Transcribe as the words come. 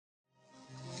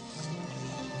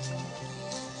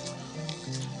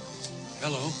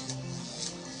Hello,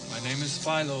 my name is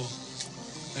Philo,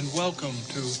 and welcome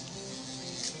to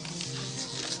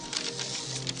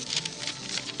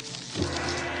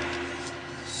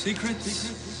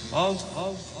Secrets of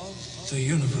the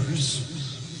Universe.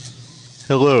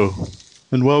 Hello,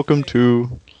 and welcome to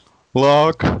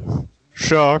Lock,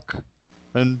 Shock,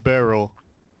 and Barrel.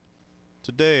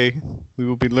 Today, we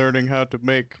will be learning how to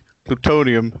make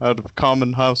plutonium out of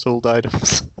common household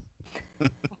items.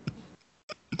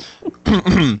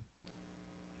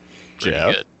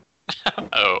 Geoff? Good.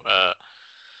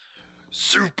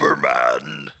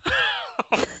 Superman!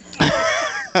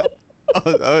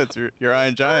 oh, it's your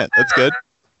Iron Giant. That's good.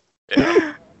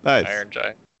 Yeah, Nice. Iron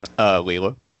Giant.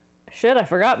 Leela. Shit, I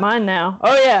forgot mine now.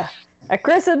 Oh yeah, at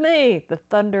Chris and me, the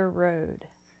Thunder Road.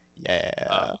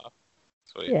 Yeah.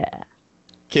 Sweet. Yeah.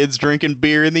 Kids drinking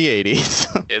beer in the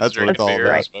 80s. Kids That's what it's drinking all beer,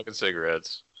 about. smoking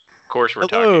cigarettes. Of course, we're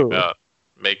Hello. talking about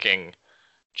making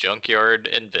Junkyard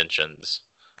inventions.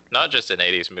 Not just in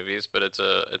 80s movies, but it's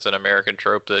an American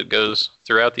trope that goes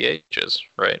throughout the ages,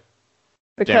 right?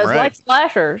 Because right. like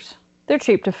slashers, they're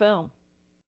cheap to film.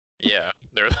 Yeah,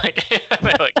 they're like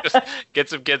just get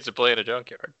some kids to play in a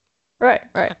junkyard, Right.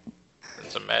 and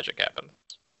some magic happens.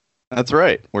 That's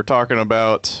right. We're talking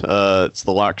about, it's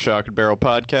the Lock, Shock, and Barrel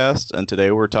podcast, and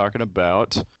today we're talking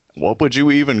about, what would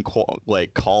you even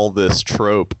call this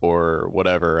trope or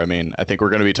whatever? I mean, I think we're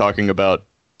going to be talking about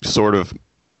sort of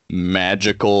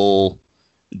magical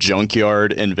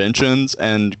junkyard inventions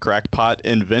and crackpot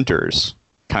inventors.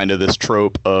 Kind of this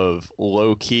trope of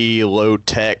low-key,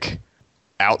 low-tech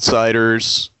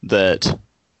outsiders that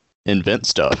invent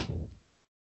stuff.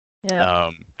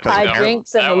 Yeah. 'Cause High that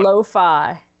drinks one- and a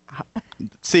lo-fi.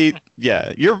 See,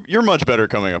 yeah, you're much better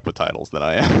coming up with titles than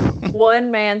I am. One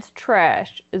man's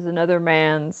trash is another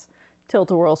man's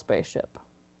tilt-a-whirl spaceship.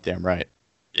 Damn right.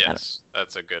 Yes,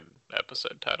 that's a good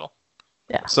episode title.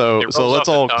 Yeah. So It rolls let's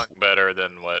off all the tongue better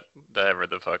than whatever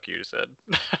the fuck you said.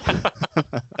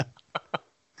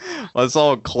 let's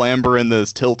all clamber in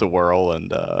this tilt-a-whirl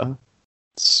and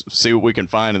see what we can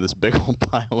find in this big old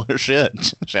pile of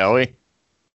shit, shall we?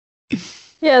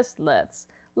 Yes, let's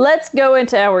go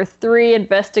into our three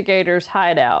investigators'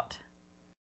 hideout.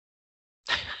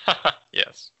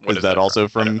 Yes. What Is that also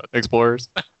from Explorers?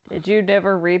 Did you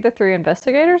never read the Three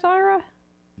Investigators, Ira?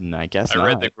 I guess I not.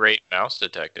 read The Great Mouse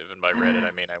Detective, and by read it,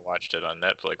 I mean I watched it on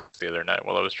Netflix the other night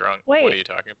while I was drunk. Wait. What are you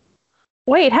talking about?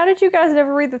 Wait, how did you guys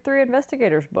never read the Three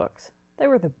Investigators books? They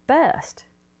were the best.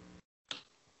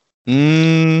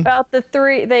 About the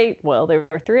three, they were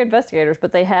three investigators,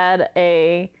 but they had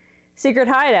a secret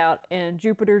hideout in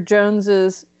Jupiter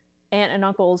Jones's aunt and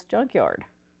uncle's junkyard.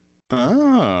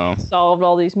 Oh. Solved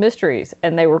all these mysteries,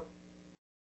 and they were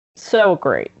so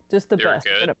great. Just the They were best.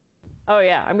 good? Oh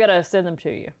yeah, I'm gonna send them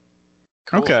to you.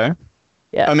 Cool. Okay.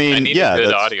 Yeah. I mean, I need yeah, a good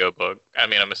that's- audiobook. I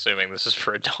mean, I'm assuming this is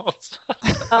for adults.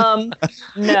 No.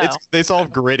 They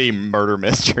solve gritty murder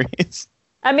mysteries.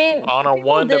 I mean, On a people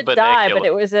one to did die, but banaculate.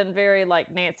 it was in very like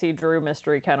Nancy Drew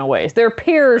mystery kind of ways. They're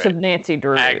peers Right. of Nancy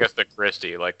Drew. Agatha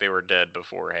Christie, like they were dead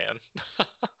beforehand.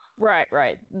 Right.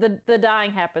 The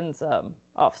dying happens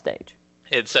off stage.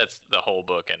 It sets the whole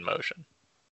book in motion.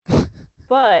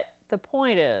 But the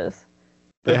point is,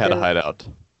 They had a the hideout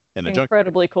in a junk.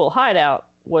 incredibly cool hideout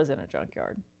was in a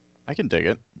junkyard. I can dig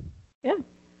it.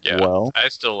 Yeah. Well- I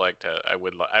still like to. I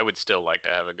would still like to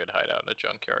have a good hideout in a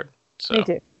junkyard. So Me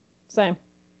too. Same.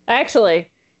 Actually,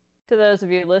 to those of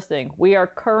you listening, we are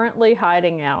currently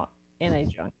hiding out in a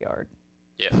junkyard.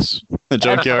 yes, The That's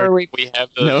where junkyard. we have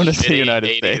those Known as the shitty United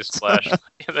 80s States. flashlights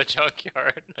in the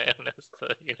junkyard known as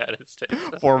the United States.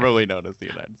 Formerly known as the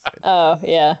United States. Oh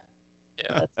yeah,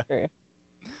 Yeah. that's true.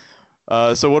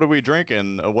 So what are we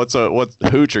drinking? What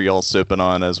hooch are y'all sipping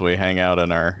on as we hang out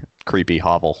in our creepy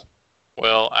hovel?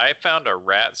 Well, I found a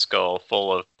rat skull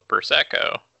full of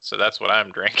Prosecco, so that's what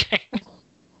I'm drinking.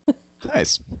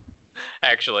 Nice.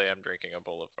 Actually, I'm drinking a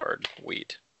Boulevard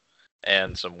wheat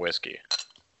and some whiskey.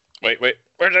 Wait,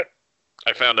 where's it?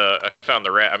 I found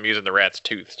the rat. I'm using the rat's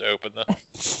tooth to open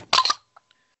the.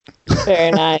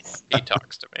 Very nice. He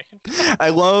talks to me. I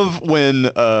love when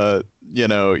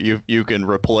you can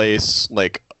replace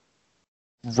like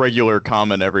regular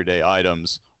common everyday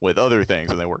items with other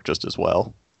things and they work just as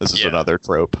well. This is Yeah. another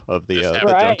trope of the This the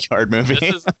happens. Right. junkyard movie.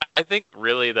 This is, I think,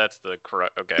 really that's the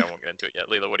correct. Okay, I won't get into it yet.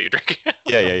 Leela, what are you drinking?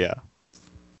 yeah.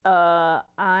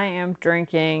 I am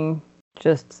drinking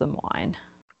just some wine.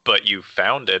 But you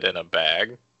found it in a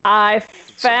bag. I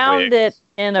found wigs.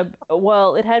 it in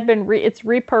it had been it's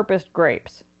repurposed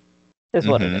grapes is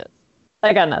what it is.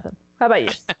 I got nothing. How about you?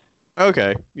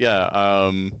 Okay. Yeah.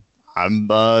 I'm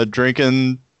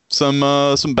drinking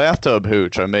some bathtub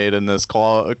hooch I made in this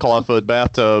clawfoot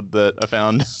bathtub that I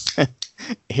found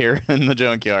here in the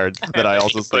junkyard that I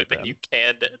also sleep in. You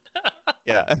canned it.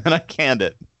 Yeah, and then I canned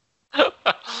it.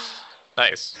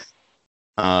 Nice.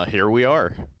 Here we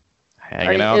are,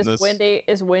 hanging out in this.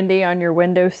 Is Wendy on your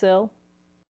windowsill?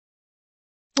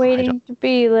 Waiting to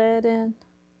be let in.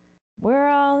 We're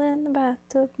all in the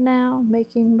bathtub now,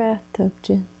 making bathtub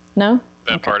gin. No?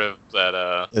 That part of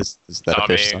that is that Tommy, a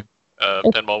fish song?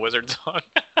 Pinball Wizard song.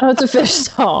 Oh, it's a fish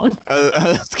song.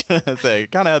 I was gonna say,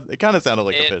 it kind of sounded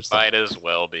like a fish song. It might as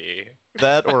well be.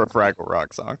 That or a Fraggle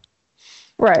Rock song.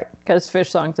 Right, because fish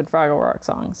songs and Fraggle Rock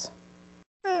songs.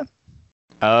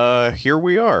 Here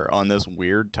we are on this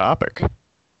weird topic.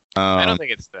 I don't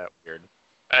think it's that weird.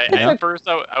 At first,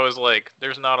 I was like,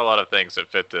 there's not a lot of things that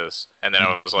fit this. And then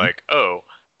I was like, oh,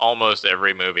 almost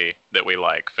every movie that we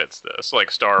like fits this. Like,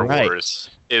 Star Wars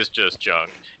is just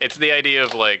junk. It's the idea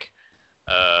of, like,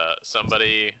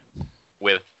 somebody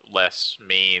with less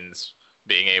means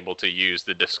being able to use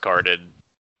the discarded,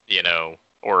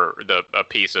 or a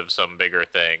piece of some bigger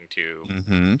thing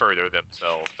to further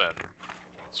themselves and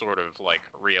sort of,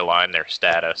 like, realign their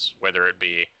status, whether it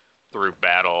be through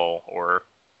battle or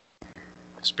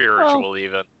spiritual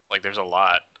even. Like, there's a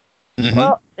lot.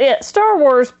 Well, yeah, Star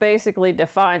Wars basically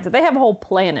defines it. They have whole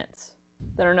planets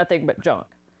that are nothing but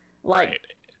junk.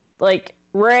 Like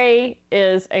Rey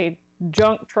is a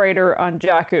junk trader on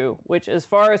Jakku, which, as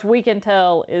far as we can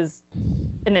tell, is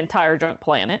an entire junk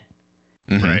planet.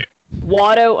 Right.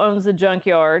 Watto owns the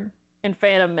Junkyard in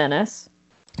Phantom Menace.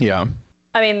 Yeah.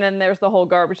 I mean, then there's the whole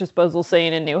garbage disposal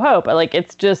scene in New Hope. Like,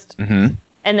 it's just... And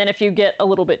then if you get a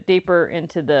little bit deeper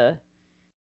into the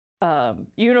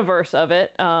universe of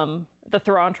it, the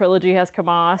Thrawn trilogy has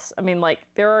Kamas. I mean,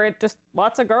 like, there are just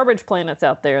lots of garbage planets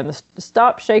out there. And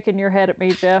stop shaking your head at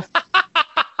me, Geoff.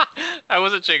 I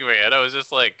wasn't shaking my head. I was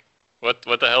just like, what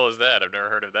the hell is that? I've never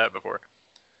heard of that before.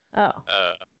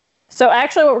 Oh. So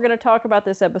actually what we're going to talk about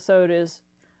this episode is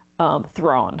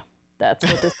Thrawn. That's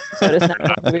what this episode is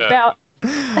going to be about.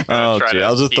 Oh, gee,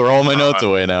 I'll just throw all my notes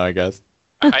away now, I guess.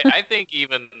 I think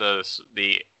even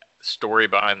the story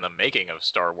behind the making of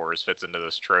Star Wars fits into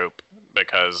this trope,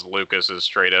 because Lucas is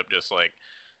straight up just like,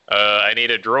 I need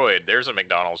a droid. There's a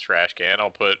McDonald's trash can. I'll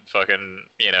put fucking,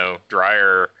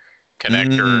 dryer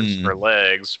connectors for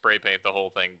legs, spray paint the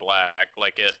whole thing black.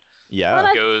 Like it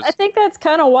goes... I think that's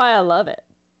kind of why I love it.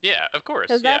 Yeah, of course.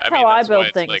 Because that's how I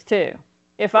build things, too.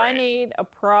 If I need a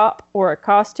prop or a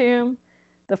costume,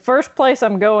 the first place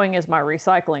I'm going is my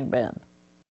recycling bin.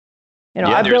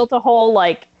 I built a whole,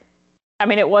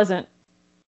 it wasn't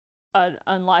an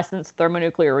unlicensed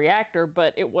thermonuclear reactor,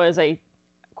 but it was a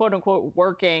quote-unquote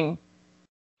working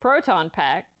proton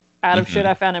pack out of shit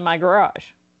I found in my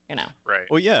garage, Right.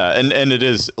 Well, yeah, and it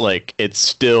is, it's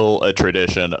still a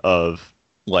tradition of,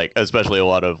 especially a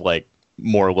lot of,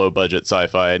 more low-budget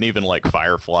sci-fi, and even,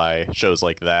 Firefly, shows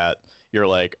like that. You're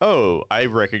like, oh, I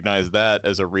recognize that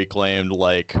as a reclaimed,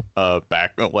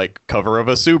 back, cover of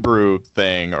a Subaru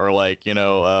thing, or,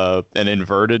 an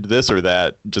inverted this or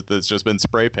that that's just been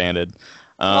spray painted.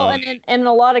 And in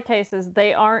a lot of cases,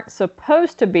 they aren't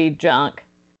supposed to be junk.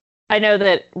 I know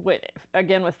that, with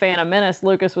Phantom Menace,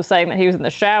 Lucas was saying that he was in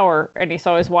the shower and he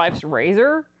saw his wife's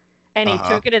razor, and he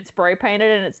took it and spray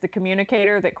painted it, and it's the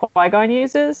communicator that Qui-Gon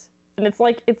uses. And it's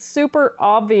it's super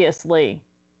obviously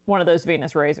one of those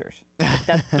Venus razors.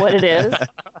 That's what it is.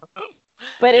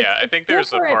 But I think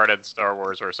there's a part in Star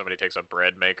Wars where somebody takes a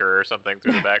bread maker or something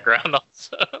through the background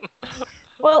also.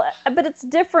 Well, but it's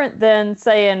different than,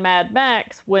 say, in Mad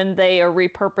Max, when they are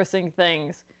repurposing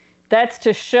things. That's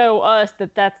to show us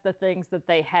that that's the things that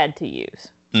they had to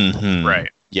use. Mm-hmm. Right.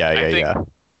 Yeah.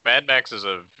 Mad Max is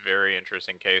a very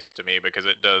interesting case to me because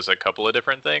it does a couple of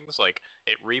different things.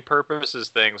 It repurposes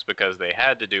things because they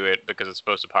had to do it because it's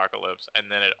post-apocalypse,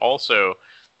 and then it also,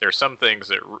 there's some things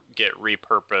that get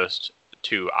repurposed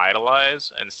to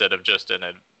idolize instead of just in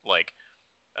a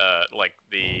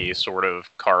the sort of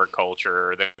car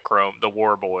culture, the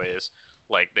war boys,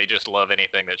 they just love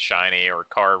anything that's shiny or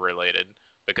car related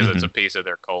because it's a piece of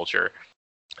their culture.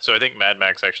 So I think Mad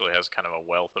Max actually has kind of a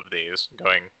wealth of these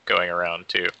going around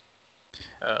too.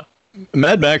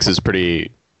 Mad Max is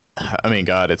pretty... I mean,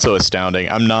 God, it's so astounding.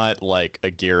 I'm not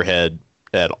a gearhead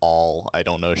at all. I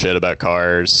don't know shit about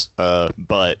cars,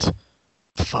 but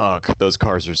fuck, those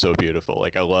cars are so beautiful.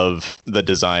 I love the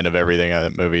design of everything in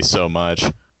that movie so much.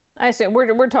 I see.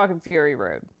 We're talking Fury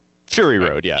Road. Fury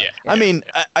Road, yeah. I mean,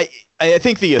 I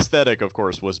think the aesthetic, of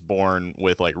course, was born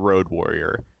with Road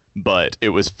Warrior, but it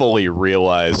was fully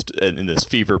realized in this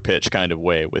fever pitch kind of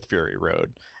way with Fury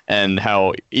Road. And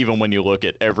how even when you look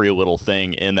at every little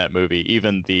thing in that movie,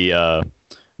 even the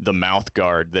the mouth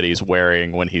guard that he's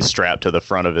wearing when he's strapped to the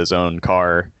front of his own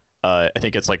car. I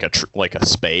think it's like a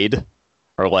spade,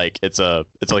 or like it's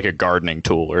like a gardening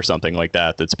tool or something like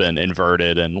that that's been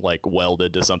inverted and like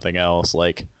welded to something else.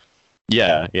 Like,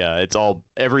 yeah,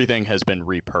 everything has been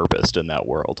repurposed in that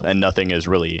world, and nothing is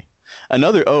really.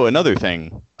 Another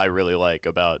thing I really like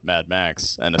about Mad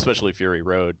Max, and especially Fury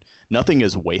Road, nothing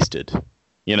is wasted.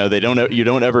 You know, you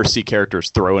don't ever see characters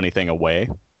throw anything away.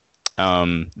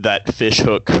 That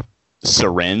fishhook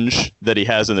syringe that he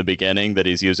has in the beginning that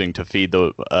he's using to feed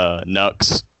the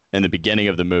Nux in the beginning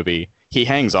of the movie, he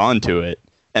hangs on to it,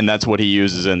 and that's what he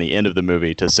uses in the end of the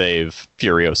movie to save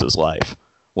Furiosa's life.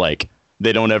 Like,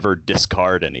 they don't ever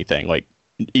discard anything, like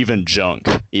even junk,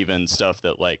 even stuff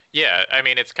that like... Yeah, I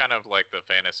mean, it's kind of like the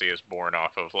fantasy is born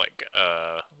off of like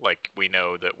we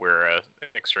know that we're an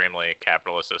extremely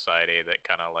capitalist society that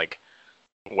kind of like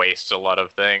wastes a lot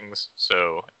of things.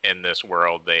 So in this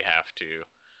world, they have to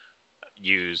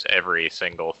use every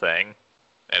single thing,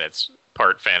 and it's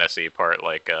part fantasy, part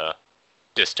like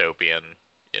dystopian,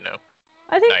 you know.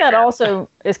 I think nightmare. that also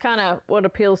is kind of what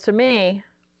appeals to me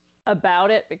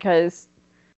about it, because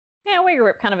we grew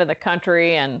up kind of in the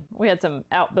country and we had some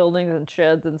outbuildings and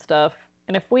sheds and stuff,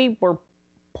 and if we were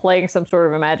playing some sort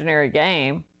of imaginary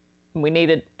game and we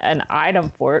needed an item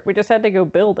for it, we just had to go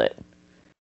build it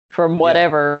from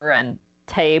whatever, and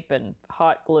tape and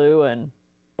hot glue and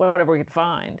whatever we could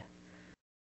find.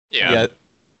 Yeah,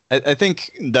 I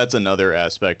think that's another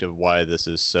aspect of why this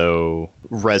is so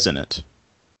resonant,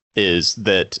 is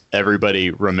that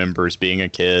everybody remembers being a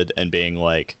kid and being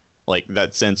like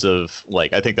that sense of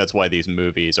like, I think that's why these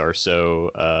movies are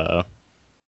so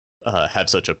have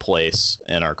such a place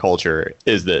in our culture,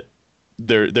 is that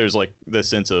there's like this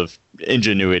sense of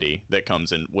ingenuity that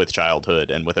comes in with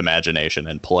childhood and with imagination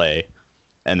and play,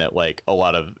 and that like a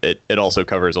lot of it also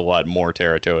covers a lot more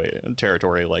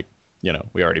territory like, you know,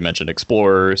 we already mentioned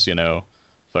Explorers, you know,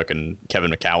 fucking Kevin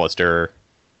McAllister,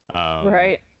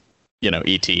 right, you know,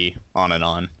 E.T., on and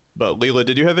on. But Leela,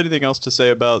 did you have anything else to say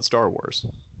about Star Wars?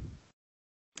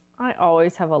 I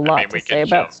always have a lot to say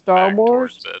about Star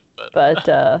Wars, but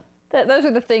those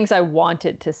are the things I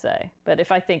wanted to say. But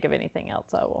if I think of anything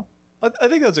else, I will. I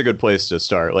think that's a good place to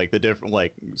start. Like the different,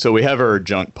 like, so we have our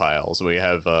junk piles. We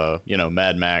have, you know,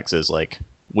 Mad Max is like,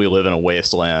 we live in a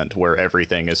wasteland where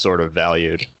everything is sort of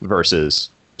valued, versus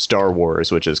Star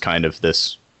Wars, which is kind of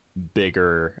this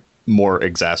bigger, more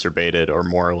exacerbated, or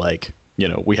more like, you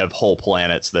know, we have whole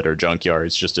planets that are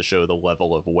junkyards just to show the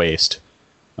level of waste.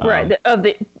 Right.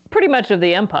 Pretty much of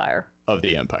the Empire. Of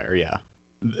the Empire, yeah.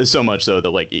 So much so that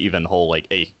like even whole like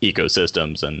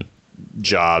ecosystems and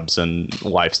jobs and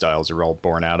lifestyles are all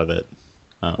born out of it.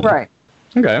 Right.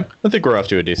 Okay. I think we're off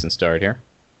to a decent start here.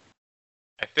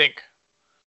 I think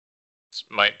this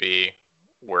might be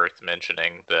worth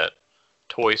mentioning that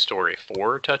Toy Story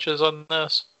 4 touches on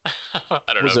this. I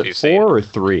don't know if you've seen. Was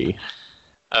it 4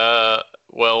 or 3?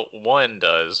 Well, 1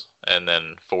 does, and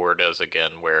then 4 does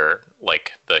again, where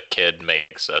like the kid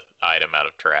makes an item out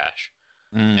of trash,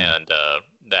 and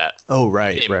that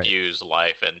imbues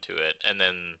life into it, and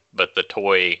then but the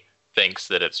toy thinks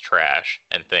that it's trash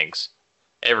and thinks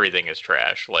everything is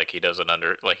trash. Like he doesn't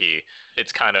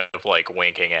it's kind of like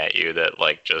winking at you that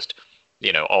like just,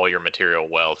 you know, all your material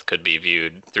wealth could be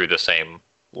viewed through the same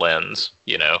lens,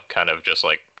 you know, kind of just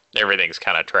like everything's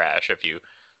kind of trash if you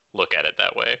look at it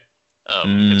that way.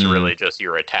 It's really just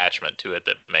your attachment to it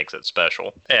that makes it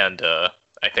special. And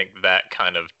I think that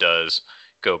kind of does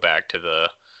go back to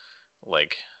the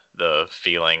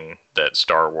feeling that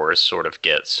Star Wars sort of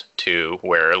gets to,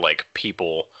 where like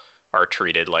people are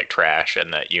treated like trash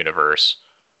in that universe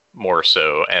more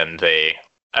so. And I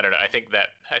don't know, I think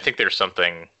there's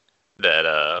something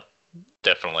that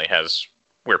definitely has,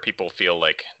 where people feel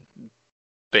like,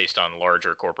 based on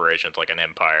larger corporations like an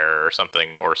empire or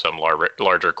something, or some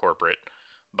larger corporate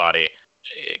body,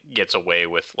 it gets away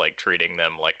with like treating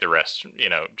them like the rest, you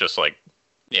know, just like,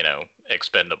 you know,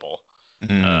 expendable.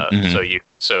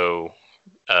 So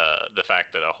the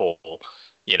fact that a whole,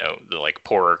 you know, the like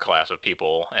poorer class of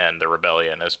people and the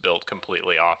rebellion is built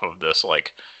completely off of this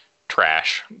like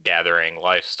trash gathering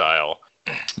lifestyle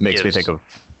makes me think of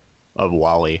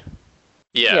WALL-E.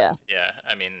 Yeah.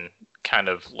 I mean, kind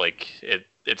of like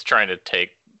it's trying to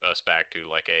take us back to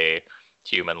like a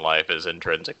human life is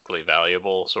intrinsically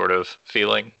valuable sort of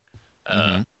feeling.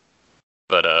 But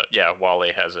yeah,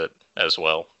 WALL-E has it as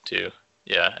well too.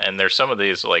 Yeah, and there's some of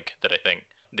these like that I think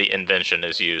the invention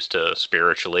is used to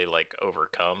spiritually like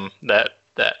overcome that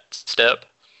step.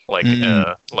 Like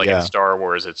in Star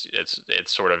Wars,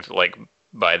 it's sort of like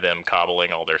by them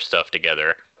cobbling all their stuff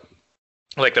together.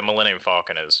 Like the Millennium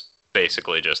Falcon is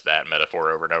basically just that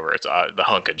metaphor over and over. It's the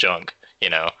hunk of junk,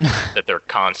 that they're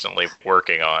constantly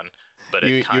working on. But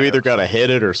you either got to hit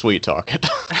it or sweet talk it.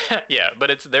 Yeah, but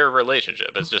it's their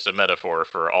relationship. It's just a metaphor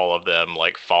for all of them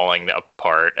like falling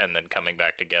apart and then coming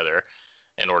back together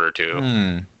in order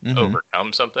to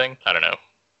overcome something. I don't know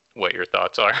what your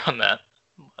thoughts are on that.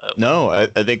 No, I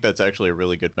think that's actually a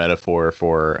really good metaphor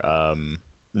for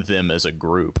them as a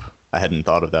group. I hadn't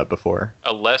thought of that before.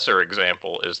 A lesser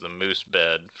example is the moose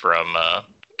bed from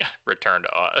Return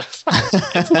to Oz.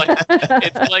 It's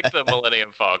like the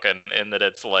Millennium Falcon in that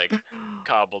it's like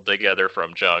cobbled together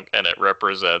from junk, and it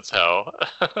represents how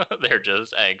they're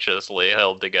just anxiously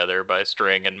held together by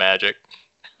string and magic.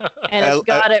 And it's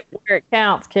got it where it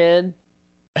counts, kid.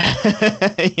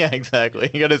 Yeah, exactly.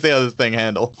 You got to see how this thing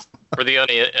handles. For the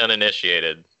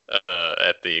uninitiated,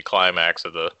 at the climax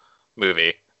of the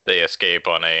movie, they escape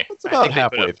on a... It's about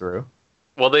halfway through.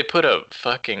 Well, they put a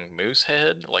fucking moose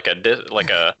head, like a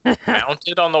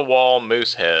mounted on the wall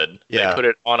moose head. Yeah. They put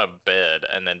it on a bed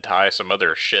and then tie some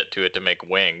other shit to it to make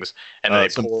wings. And they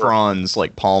some fronds,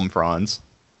 like palm fronds.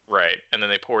 Right. And then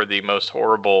they pour the most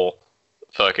horrible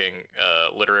fucking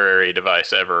literary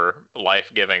device ever,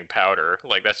 life-giving powder.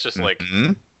 Like, that's just like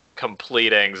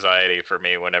complete anxiety for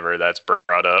me whenever that's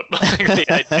brought up. The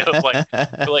idea of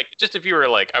like just if you were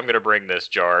like, I'm gonna bring this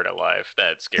jar to life,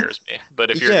 that scares me. But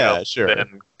if you're gonna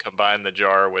then combine the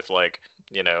jar with like,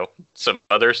 some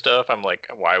other stuff, I'm like,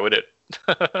 why would it?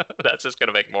 That's just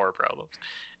gonna make more problems.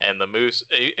 And the moose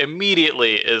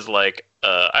immediately is like,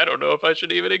 I don't know if I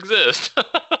should even exist.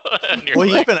 Well,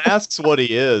 he even asks what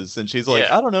he is, and she's like,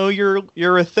 I don't know,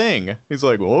 you're a thing. He's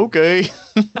like, well, okay.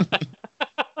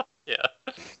 Yeah.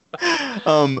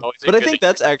 But I think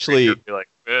that's actually like,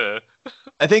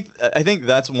 I think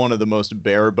that's one of the most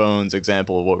bare bones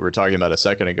example of what we were talking about a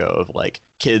second ago, of like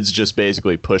kids just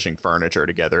basically pushing furniture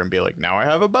together and be like, now I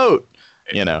have a boat,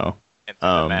 And the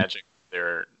magic,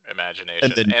 their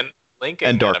imagination, and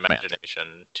linking that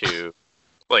imagination to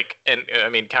like, and I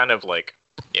mean, kind of like,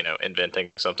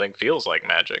 inventing something feels like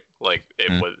magic, like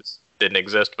it didn't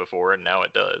exist before and now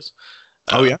it does.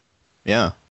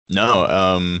 Yeah.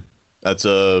 No, that's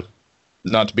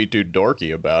not to be too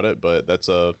dorky about it, but that's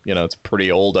it's a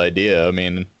pretty old idea. I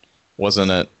mean,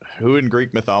 wasn't it, who in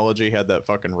Greek mythology had that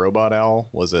fucking robot owl?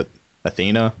 Was it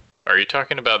Athena? Are you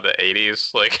talking about the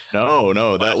 80s? Like, no,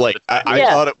 that like, I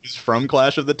thought it was from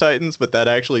Clash of the Titans, but that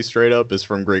actually straight up is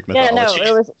from Greek mythology.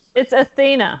 Yeah, no, it's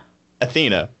Athena.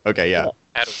 Athena. Okay, yeah.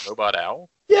 Had a robot owl?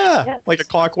 Yeah, yes. Like a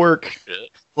clockwork.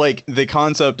 Like the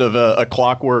concept of a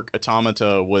clockwork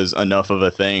automata was enough of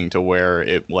a thing to where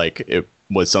it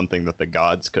was something that the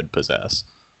gods could possess.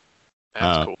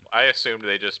 That's cool. I assumed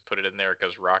they just put it in there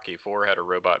because Rocky IV had a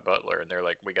robot butler, and they're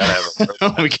like, we gotta have a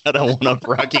robot. We gotta one up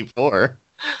Rocky IV.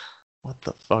 What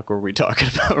the fuck were we talking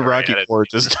about? Rocky IV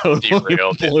just totally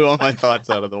blew all my thoughts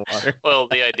out of the water. Well,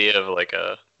 the idea of like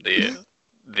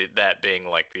that being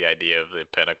like the idea of the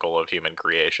pinnacle of human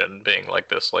creation, being like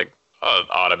this like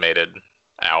automated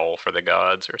owl for the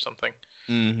gods or something.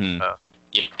 Mm-hmm.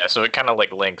 Yeah, so it kind of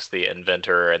like links the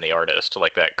inventor and the artist to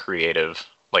like that creative,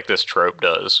 like this trope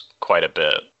does quite a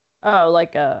bit. Oh,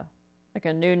 like a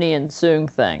Noonien Soong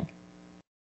thing.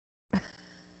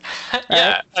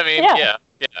 Yeah, I mean, yeah,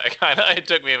 kind of. It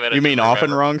took me a minute. You mean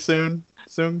often wrong soon?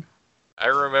 I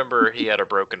remember he had a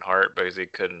broken heart because he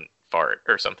couldn't fart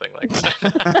or something like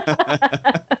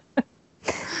that.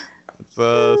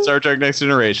 It's Star Trek Next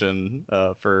Generation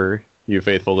for you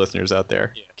faithful listeners out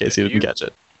there, in case you didn't catch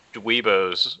it.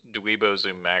 Dweebos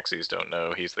and Maxis don't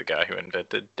know he's the guy who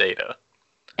invented Data.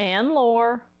 And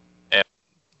Lore.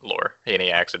 And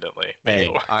he accidentally made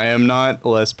Lore. I am not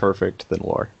less perfect than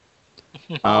Lore.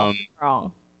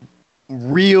 Wrong.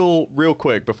 Real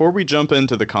quick, before we jump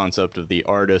into the concept of the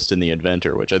artist and the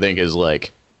inventor, which I think is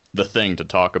like the thing to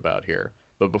talk about here.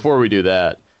 But before we do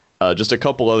that, just a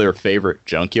couple other favorite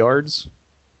junkyards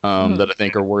that I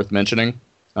think are worth mentioning.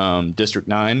 District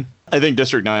 9. I think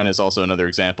District 9 is also another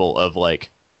example of like,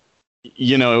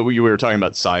 we were talking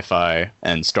about sci-fi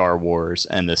and Star Wars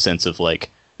and the sense of like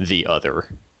the other,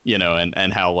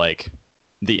 and how like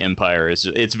the Empire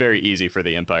it's very easy for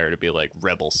the Empire to be like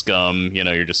rebel scum,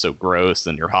 you're just so gross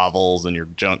and your hovels and your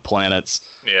junk planets.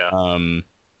 Yeah.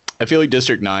 I feel like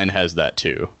District 9 has that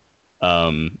too.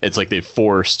 It's like they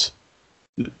forced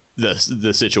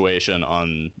the situation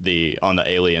on the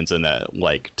aliens and that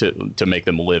like to make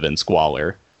them live in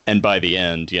squalor. And by the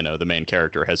end, the main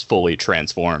character has fully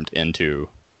transformed into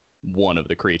one of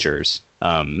the creatures,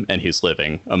 and he's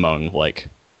living among like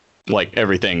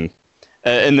everything.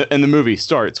 And the movie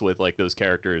starts with like those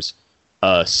characters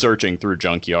searching through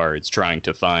junkyards, trying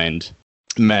to find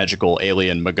magical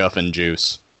alien MacGuffin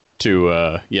juice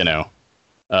to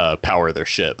power their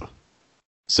ship.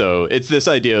 So it's this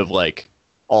idea of like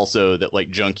also that like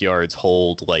junkyards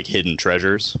hold like hidden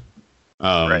treasures.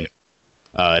 Right.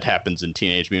 It happens in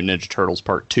Teenage Mutant Ninja Turtles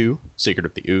Part 2, Secret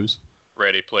of the Ooze.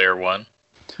 Ready Player One.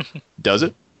 Does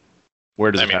it?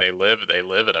 Where does it happen? They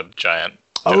live in a giant.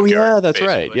 Oh yeah, that's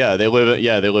basically. right. Yeah, they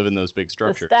live in those big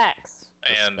structures. The stacks.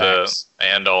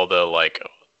 And all the like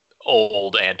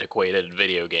old antiquated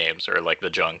video games are like the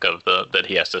junk of that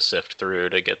he has to sift through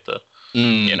to get the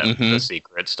the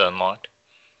secrets unlocked.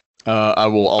 I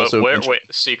will also. Wait,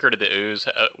 Secret of the Ooze.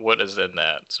 What is in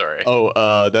that? Sorry.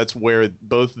 Oh, that's where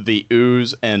both the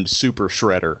Ooze and Super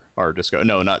Shredder are discovered.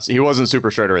 No, he wasn't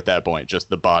Super Shredder at that point. Just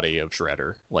the body of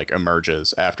Shredder like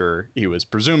emerges after he was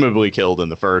presumably killed in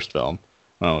the first film.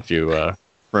 I don't know if you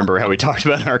remember how we talked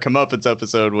about in our Comeuppance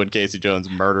episode when Casey Jones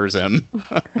murders him,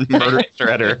 murders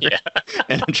Shredder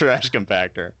in a trash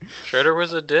compactor. Shredder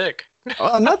was a dick.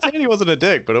 Well, I'm not saying he wasn't a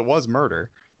dick, but it was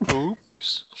murder.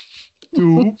 Oops.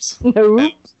 Oops.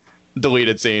 Oops.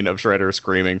 Deleted scene of Shredder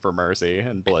screaming for mercy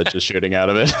and blood just shooting out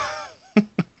of it.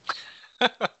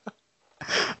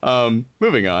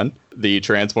 Moving on. The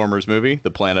Transformers movie, The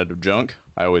Planet of Junk.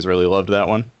 I always really loved that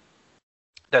one.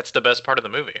 That's the best part of the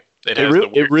movie. It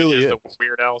really is. The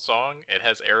Weird Al song. It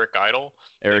has Eric Idle.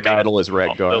 Eric Idle is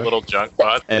Red Guard. The little junk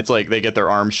bot. And it's like they get their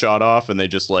arms shot off and they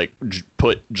just like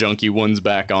put junky ones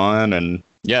back on. And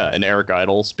yeah, and Eric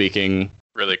Idle speaking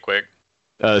really quick.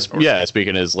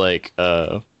 Speaking as like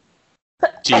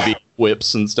TV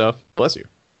whips and stuff. Bless you.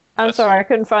 I'm sorry, I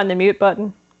couldn't find the mute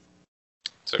button.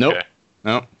 It's okay.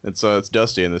 Nope. It's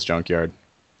dusty in this junkyard.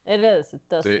 It is. It's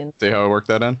dusty. See how I worked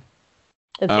that in?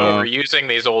 We're using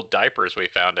these old diapers we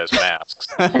found as masks.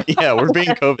 Yeah, we're being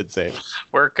COVID safe.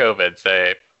 We're COVID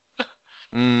safe.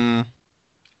 And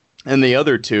the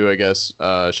other two, I guess,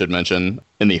 should mention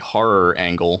in the horror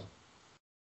angle.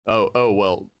 Oh,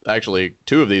 well, actually,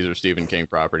 two of these are Stephen King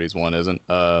properties. One isn't.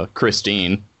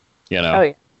 Christine,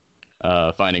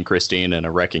 finding Christine in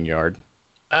a wrecking yard.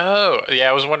 Oh, yeah,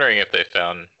 I was wondering if they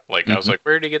found, like, I was like,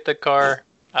 where did he get the car?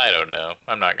 I don't know.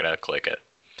 I'm not going to click it.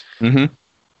 Mm-hmm.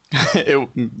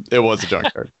 It was a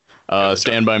junkyard.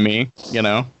 Stand By Me,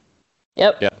 Yep.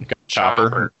 Yeah.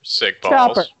 Chopper. Sick balls.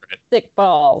 Chopper. Right? Sick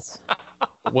balls.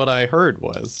 What I heard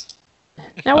was.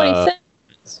 Now what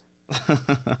he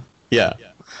said. Yeah.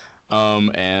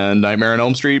 And Nightmare on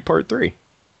Elm Street Part 3.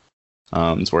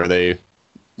 It's where they.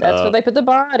 That's where they put the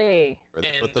body. Where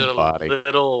they put the body.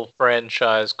 Little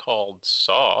franchise called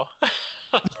Saw.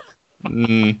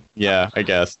 Yeah, I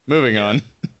guess. Moving on.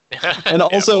 And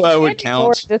also, I would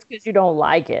count just because you don't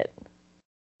like it.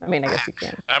 I mean, I guess you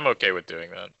can. I'm okay with doing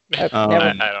that. Okay,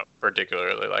 I don't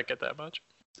particularly like it that much.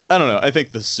 I don't know. I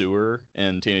think the sewer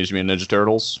in Teenage Mutant Ninja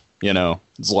Turtles, there's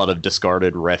a lot of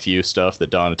discarded refuse stuff that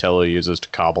Donatello uses to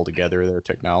cobble together their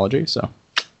technology. So,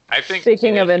 I think.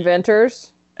 Speaking of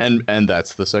inventors, and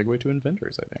that's the segue to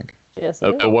inventors, I think. Yes.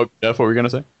 Geoff, what were you gonna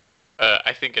say?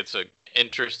 I think it's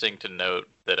interesting to note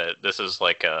that this is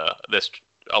like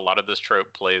a lot of this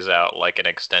trope plays out like an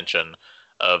extension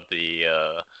of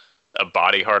the a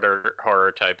body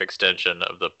horror type extension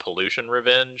of the pollution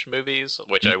revenge movies,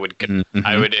 which I would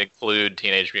include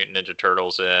Teenage Mutant Ninja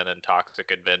Turtles in, and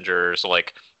Toxic Avengers.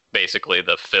 Like basically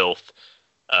the filth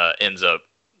ends up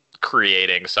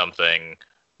creating something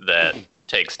that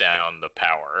takes down the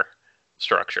power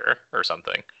structure or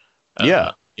something.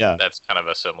 Yeah. That's kind of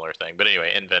a similar thing. But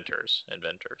anyway, inventors.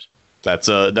 That's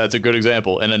a good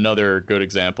example, and another good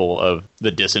example of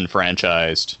the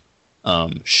disenfranchised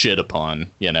shit upon,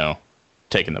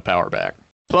 taking the power back.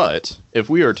 But if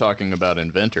we are talking about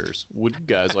inventors, would you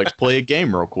guys like to play a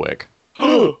game real quick?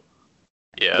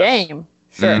 Yes. Game.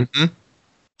 Sure. Mm-hmm.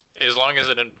 As long as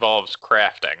it involves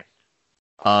crafting.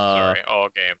 Sorry, all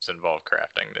games involve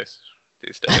crafting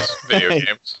these days. Video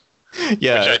games.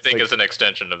 Yeah. Which I think is an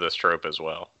extension of this trope as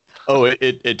well. Oh,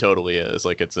 it totally is.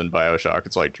 Like, it's in BioShock.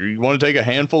 It's like, do you want to take a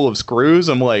handful of screws?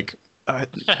 I'm like,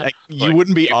 you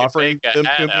wouldn't be offering them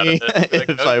to me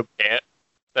if I can't.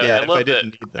 I love that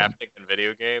crafting in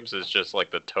video games is just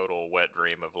like the total wet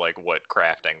dream of like what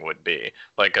crafting would be.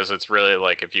 Like, because it's really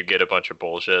like if you get a bunch of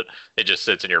bullshit, it just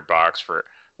sits in your box for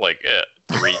like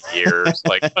 3 years,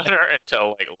 like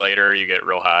until like later you get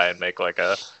real high and make like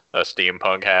a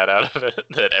steampunk hat out of it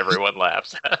that everyone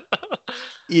laughs at.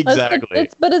 Exactly.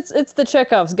 It's the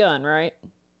Chekhov's gun, right?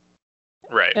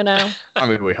 Right. I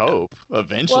mean, we hope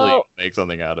eventually make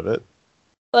something out of it.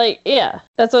 Like, yeah,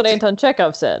 that's what Anton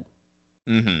Chekhov said.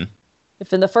 Mm-hmm.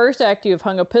 If in the first act you have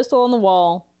hung a pistol on the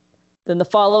wall, then the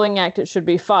following act it should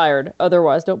be fired.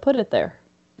 Otherwise, don't put it there.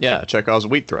 Yeah, Chekhov's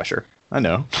wheat thresher. I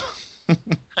know.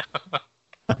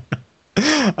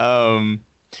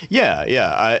 Yeah,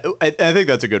 yeah. I think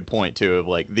that's a good point too. Of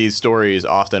like these stories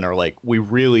often are like we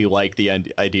really like the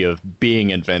idea of being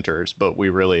inventors, but we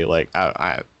really like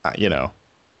you know.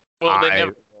 Well, they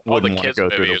never. All the wouldn't kids'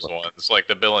 wanna go through movies ones, like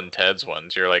the Bill and Ted's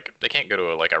ones, you're like they can't go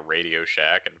to like a Radio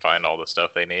Shack and find all the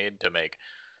stuff they need to make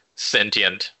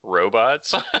sentient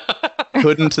robots.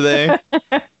 Couldn't they?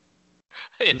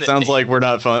 It sounds like we're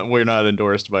not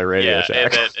endorsed by Radio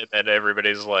Shack. And then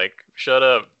everybody's like, "Shut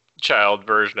up, child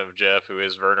version of Geoff, who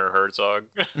is Werner Herzog."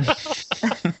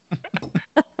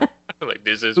 Like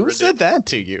this is Who ridiculous. said that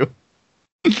to you?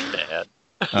 Dad.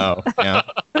 Oh, yeah,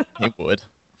 he would.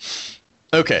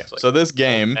 Okay, Like, so this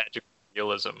game, magic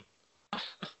realism.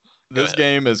 this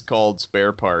game is called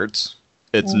Spare Parts.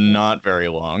 It's not very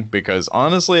long because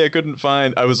honestly, I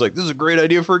was like, this is a great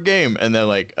idea for a game, and then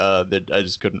like, I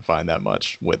just couldn't find that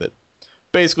much with it.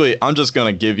 Basically, I'm just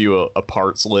gonna give you a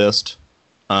parts list,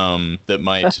 that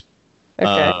might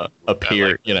appear,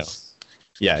 like you know.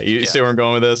 Yeah, you see where I'm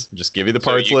going with this? Just give you the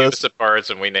parts you list. give us the parts,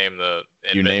 and we name the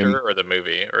inventor or the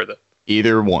movie or the.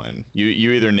 Either one. You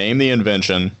either name the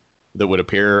invention that would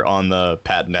appear on the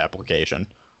patent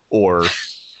application, or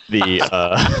the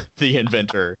the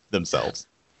inventor themselves.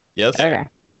 Yes?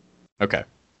 Okay.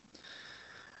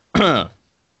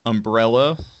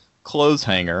 Umbrella, clothes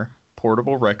hanger,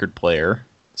 portable record player,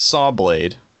 saw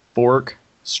blade, fork,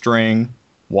 string,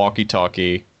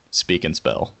 walkie-talkie, speak and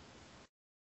spell.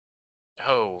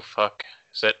 Oh fuck!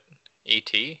 Is that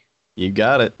E.T.? You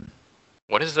got it.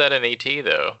 What is that in E.T.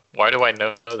 though? Why do I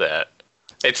know that?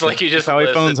 It's like you just That's how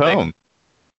he phones home.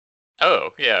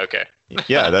 Oh yeah, okay.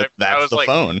 Yeah, that's the like,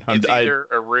 phone. It's either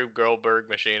a Rube Goldberg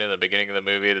machine in the beginning of the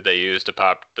movie that they use to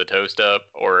pop the toast up,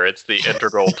 or it's the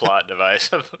integral plot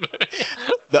device of the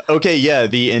movie. Okay, yeah,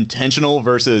 the intentional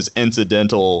versus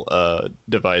incidental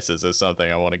devices is something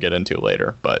I want to get into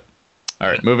later. But all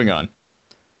right, moving on.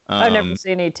 I've never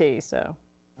seen E.T., so.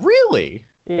 Really?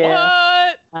 Yeah.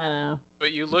 What? I know.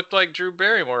 But you looked like Drew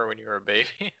Barrymore when you were a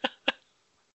baby.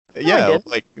 Yeah,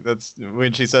 like that's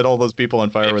when she set all those people on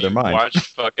fire with her mind. Watch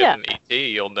fucking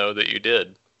E.T., you'll know that you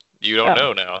did. You don't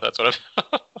know now. That's what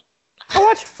I'm. I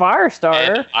watched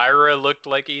Firestarter. And Ira looked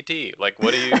like E.T. Like,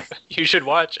 what do you? You should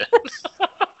watch it.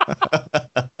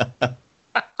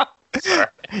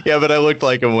 Yeah, but I looked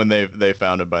like him when they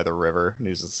found him by the river. And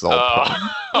he's just all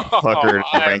puckered,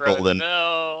 and wrinkled, and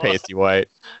pasty white.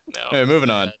 No. Anyway, moving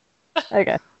on.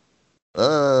 Okay.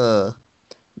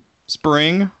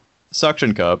 Spring,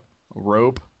 suction cup,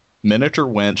 rope, miniature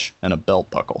winch, and a belt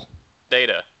buckle.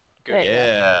 Data. Good.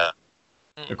 Yeah.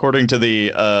 According to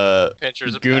the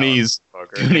Pictures of Goonies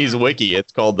wiki,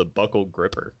 it's called the buckle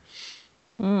gripper.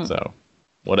 So,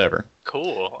 whatever.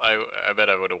 Cool. I bet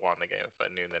I would have won the game if I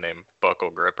knew the name Buckle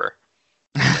Gripper.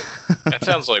 That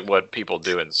sounds like what people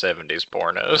do in 70s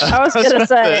pornos. I was going to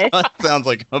say. That sounds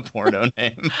like a porno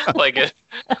name. Like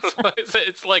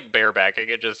it's like barebacking.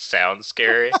 It just sounds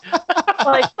scary.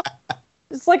 Like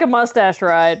it's like a mustache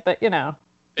ride, but you know.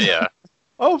 Yeah.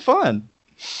 Oh, fun.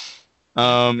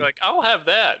 Like, I'll have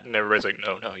that. And everybody's like,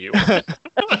 no, you won't.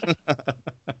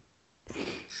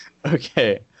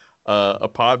 Okay. A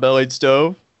pot-bellied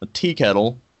stove, a tea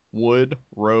kettle, wood,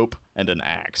 rope, and an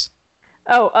axe.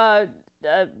 Oh,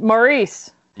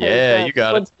 Maurice. Yeah, you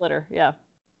got wood it. Splitter, yeah.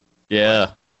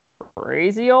 Yeah.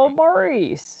 Crazy old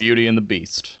Maurice. Beauty and the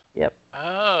Beast. Yep.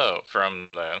 Oh, from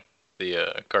the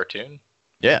cartoon?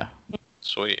 Yeah.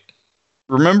 Sweet.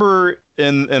 Remember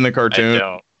in the cartoon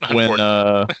I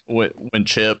don't. when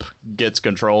Chip gets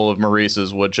control of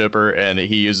Maurice's wood chipper and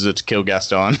he uses it to kill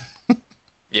Gaston?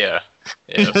 Yeah.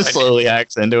 He just slowly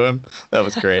hacks into him. That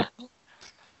was great.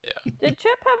 Yeah. Did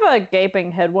Chip have a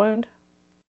gaping head wound?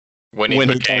 When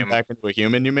he turned back into a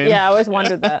human, you mean? Yeah, I always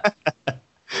wondered that.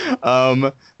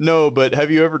 No, but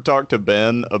have you ever talked to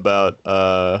Ben about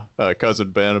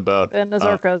cousin Ben about Ben is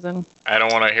our cousin. I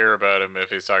don't want to hear about him if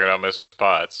he's talking about Miss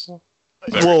Potts.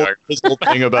 Well, this whole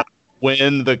thing about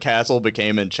when the castle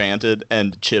became enchanted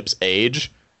and Chip's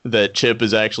age, that Chip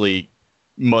is actually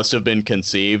must have been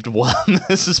conceived while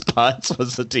Mrs. Potts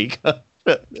was the tea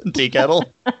kettle.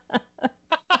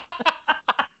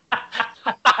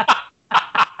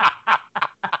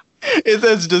 It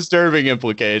has disturbing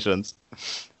implications.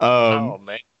 Oh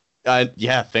man.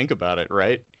 Yeah, think about it,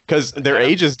 right? Because their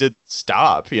ages did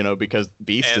stop, because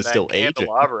Beast is still aging.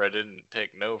 Candelabra didn't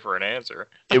take no for an answer.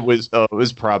 It was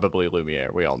probably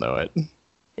Lumiere. We all know it.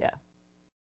 Yeah.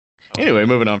 Anyway,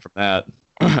 moving on from that.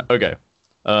 Okay.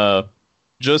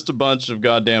 Just a bunch of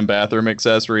goddamn bathroom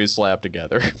accessories slapped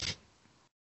together.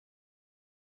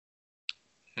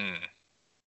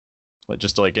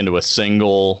 Just like into a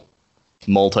single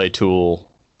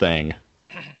multi-tool thing.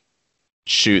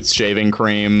 Shoots shaving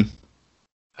cream,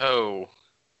 Oh.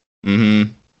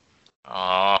 Mm-hmm.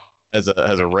 Aw. Has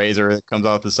a razor that comes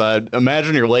off the side.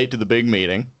 Imagine you're late to the big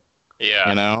meeting. Yeah.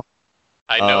 You know?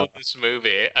 I know this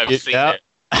movie. I've seen it.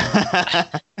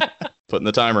 Putting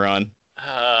the timer on.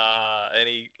 And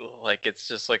he, like, it's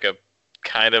just like a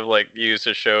kind of like used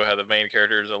to show how the main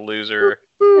character is a loser.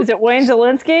 Is it Wayne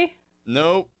Zielinski?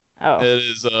 Nope. Oh. It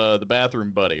is the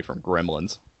bathroom buddy from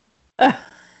Gremlins.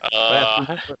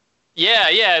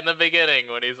 Yeah, in the beginning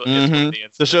when he's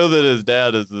to show that his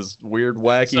dad is this weird,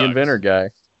 wacky inventor guy.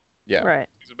 Yeah. Right.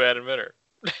 He's a bad inventor.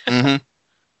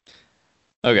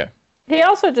 Okay. He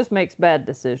also just makes bad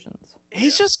decisions.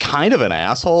 He's just kind of an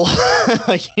asshole.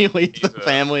 Like he leaves the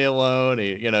family alone.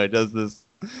 He does this.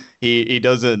 He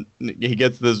doesn't. He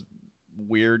gets this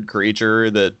weird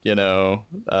creature that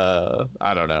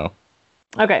I don't know.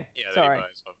 Okay. Yeah. Sorry. That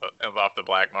he buys off the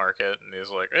black market, and he's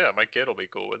like, "Yeah, my kid will be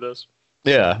cool with this."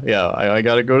 Yeah. I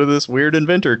got to go to this weird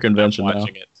inventor convention I'm now.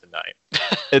 watching it tonight.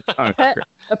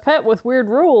 A pet with weird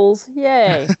rules.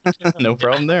 Yay. No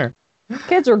problem there.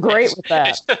 Kids are great with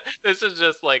that. This is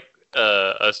just like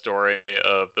a story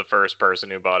of the first person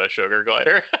who bought a sugar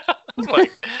glider.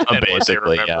 Like, and what they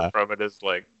remember from it is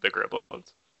like the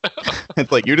Gremlins.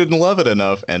 It's like you didn't love it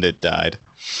enough, and it died.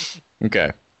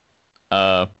 Okay.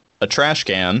 A trash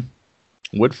can,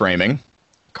 wood framing,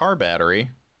 car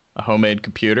battery, a homemade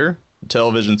computer, a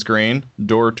television screen,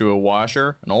 door to a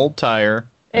washer, an old tire.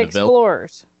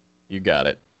 Explorers. You got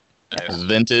it. Nice.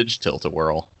 Vintage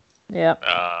tilt-a-whirl. Yep.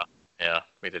 Yeah,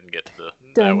 we didn't get to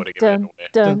the. I would have given it away.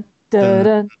 Dun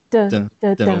dun dun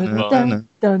dun dun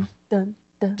dun dun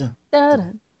dun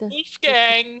dun.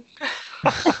 Wolfgang.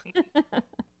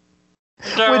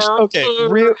 Which, okay,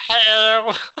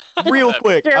 real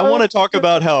quick, I want to talk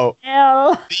about how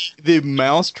the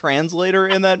mouse translator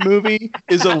in that movie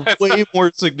is a way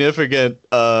more significant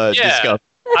discussion.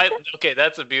 Okay,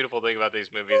 that's a beautiful thing about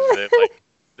these movies. Is that, like,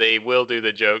 they will do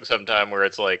the joke sometime where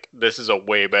it's like, this is a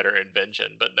way better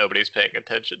invention, but nobody's paying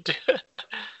attention to it.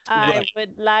 I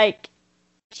would like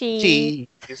cheese.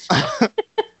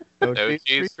 No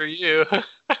cheese for you.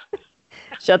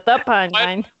 Shut up,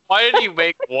 Pine. Why did he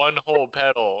make one whole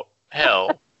pedal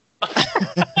hell?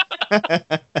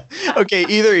 Okay,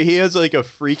 either he has like a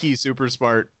freaky super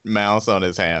smart mouse on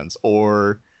his hands,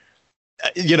 or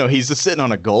he's just sitting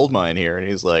on a gold mine here, and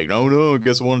he's like, no, I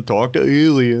guess I want to talk to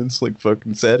aliens, like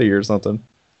fucking SETI or something.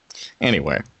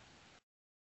 Anyway.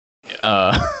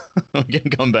 We can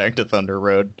come back to Thunder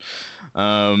Road.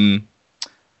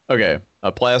 Okay,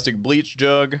 a plastic bleach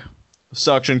jug,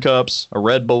 suction cups, a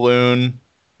red balloon,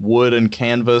 wood and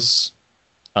canvas,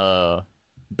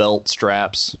 belt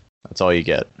straps. That's all you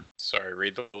get. Sorry,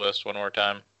 read the list one more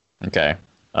time. Okay.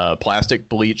 Plastic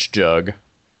bleach jug,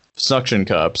 suction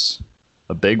cups,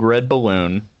 a big red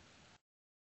balloon,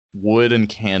 wood and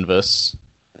canvas,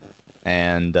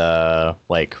 and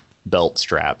like belt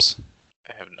straps.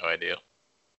 I have no idea.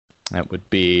 That would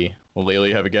be. Well, Layla,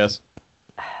 you have a guess?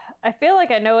 I feel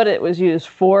like I know what it was used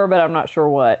for, but I'm not sure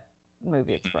what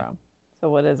movie it's from. So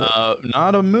what is it?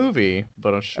 Not a movie,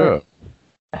 but a show.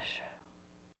 A show.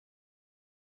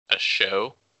 A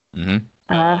show? Mm-hmm.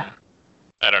 I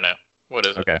don't know. What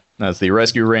is it? Okay, that's the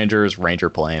Rescue Rangers Ranger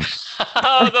plane.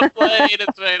 Oh, the plane!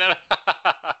 It's made out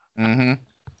of... Mm-hmm.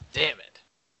 Damn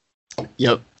it.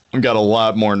 Yep. I've got a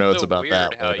lot more notes so about weird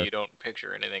that. How you don't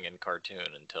picture anything in cartoon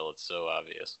until it's so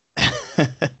obvious.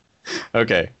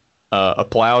 Okay. A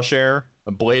plowshare,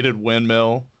 a bladed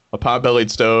windmill, a pot-bellied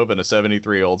stove, and a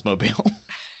 73 Oldsmobile.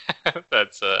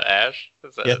 That's Ash?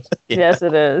 Is that it? Yeah. Yes,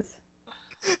 it is.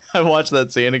 I watched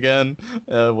that scene again.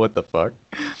 What the fuck?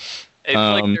 It's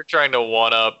like they're trying to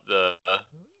one-up the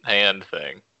hand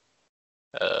thing.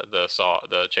 The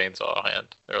chainsaw hand.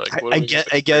 They're like, what I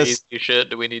guess shit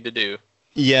do we need to do?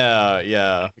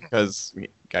 Yeah, because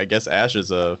I guess Ash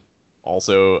is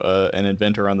also an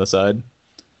inventor on the side.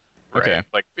 Right. Okay.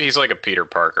 Like, he's like a Peter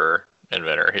Parker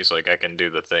inventor. He's like, I can do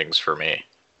the things for me.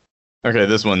 Okay,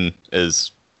 this one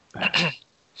is... I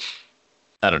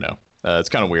don't know. It's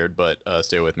kind of weird, but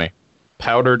stay with me.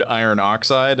 Powdered iron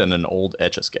oxide and an old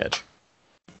Etch-a-Sketch.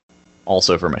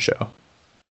 Also for my show.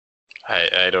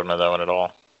 I don't know that one at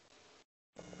all.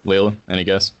 Layla, any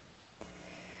guess?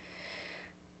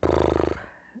 I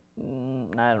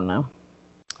don't know.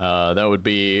 That would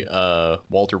be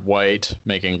Walter White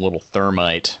making little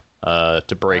thermite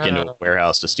to break into a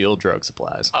warehouse to steal drug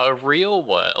supplies. A real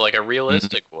one, like a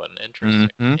realistic one.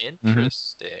 Interesting.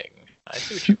 Interesting. I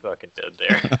see what you fucking did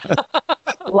there.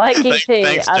 Like E.T.,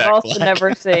 Thanks, I've Jack also Black.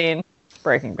 never seen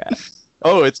Breaking Bad.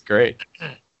 Oh, it's great.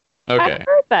 Okay. I've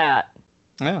heard that.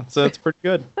 Yeah, so it's pretty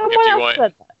good. Someone else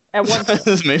said that at one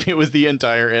point. Maybe it was the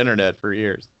entire internet for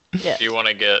years. Yes. If you want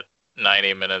to get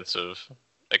 90 minutes of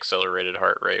accelerated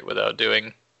heart rate without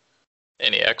doing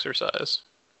any exercise.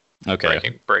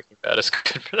 Okay. Breaking Bad is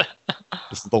good for that.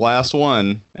 This is the last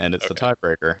one, and it's the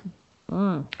tiebreaker.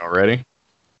 All ready?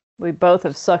 We both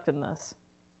have sucked in this.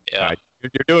 Yeah. All right.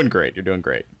 You're doing great. You're doing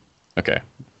great. Okay.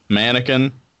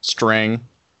 Mannequin, string,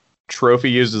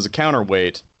 trophy used as a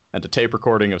counterweight, and a tape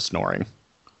recording of snoring.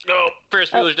 No,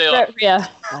 Ferris Bueller's Day Off. Yeah.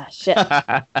 Ah, shit.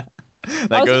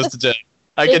 That goes to Jeff.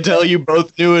 I can tell you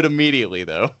both knew it immediately,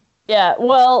 though. Yeah,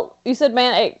 well, you said,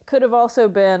 man, it could have also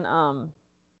been,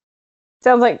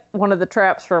 sounds like one of the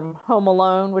traps from Home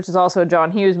Alone, which is also a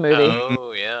John Hughes movie.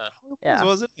 Oh, yeah. Yeah.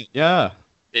 Was it? Yeah.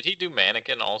 Did he do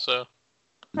Mannequin also?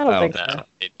 I don't think No, so.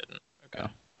 he didn't. Okay.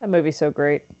 That movie's so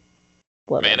great.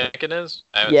 Love it. Mannequin is?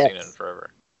 I haven't seen it in forever.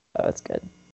 Oh, it's good.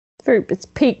 It's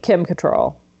peak Kim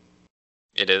Cattrall.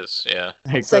 It is, yeah.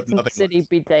 Except Sex and the City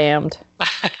be damned.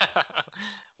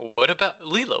 What about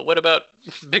Leela? What about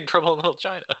Big Trouble in Little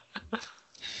China?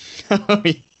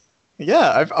 Yeah,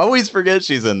 I always forget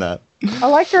she's in that. I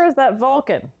liked her as that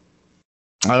Vulcan.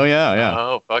 Oh, yeah.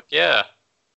 Oh, fuck yeah.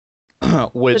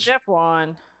 So Geoff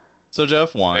won. So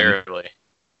Jeff won. Barely.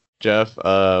 Jeff,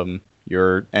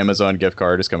 your Amazon gift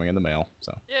card is coming in the mail.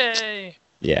 So Yay!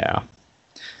 yeah.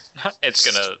 It's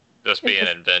gonna just be an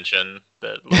invention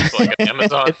that looks like an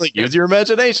Amazon. It's like, use your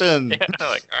imagination. Yeah,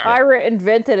 like, Ira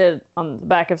invented it on the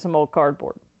back of some old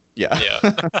cardboard. Yeah.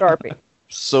 Sharpie.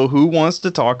 So who wants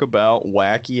to talk about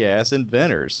wacky ass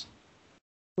inventors?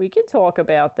 We can talk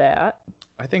about that.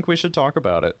 I think we should talk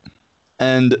about it.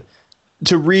 And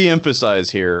to re-emphasize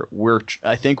here,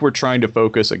 I think we're trying to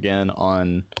focus again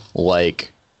on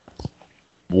like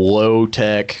low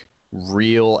tech,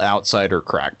 real outsider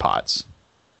crackpots.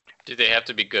 do they have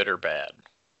to be good or bad?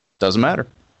 Doesn't matter.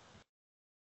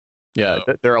 Yeah,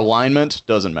 Oh. their alignment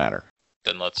doesn't matter.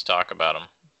 Then let's talk about them.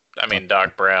 I mean,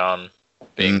 Doc Brown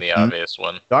being the obvious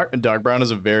one. Doc Brown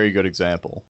is a very good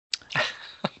example.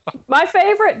 My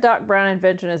favorite Doc Brown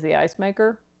invention is the ice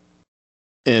maker.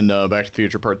 In Back to the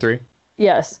Future Part 3?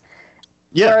 Yes.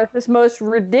 Yeah. Whereas this most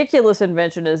ridiculous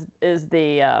invention is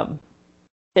the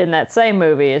in that same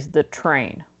movie is the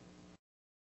train.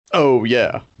 Oh,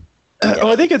 yeah.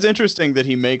 Oh, I think it's interesting that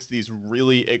he makes these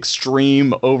really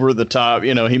extreme, over the top,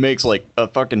 he makes like a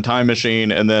fucking time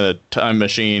machine and then a time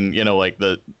machine, like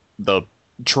the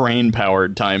train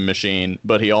powered time machine,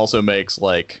 but he also makes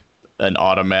like an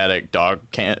automatic dog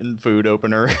can food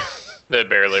opener. That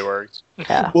barely works.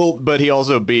 Yeah. Well, but he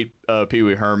also beat Pee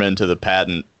Wee Herman to the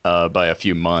patent by a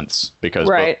few months because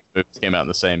both movies came out in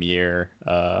the same year.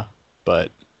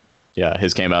 But yeah,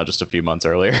 his came out just a few months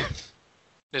earlier.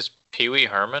 Does Pee Wee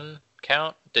Herman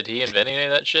count? Did he invent any of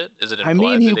that shit? Is it implied I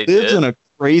mean, he that he lives did? in a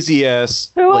crazy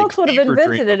ass. Who else would have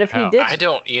invented it if he did? I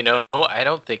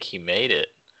don't think he made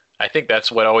it. I think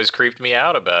that's what always creeped me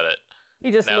out about it. He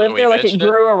just Now lived that we there like it mentioned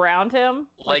grew around him?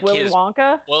 Like Willy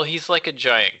Wonka? Well, he's like a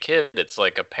giant kid. It's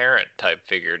like a parent type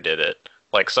figure did it.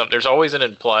 Like there's always an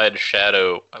implied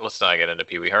shadow. Let's not get into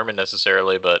Pee Wee Herman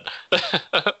necessarily, but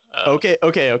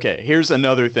Okay. Here's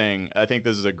another thing. I think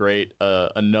this is a great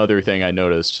another thing I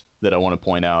noticed that I want to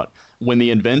point out. When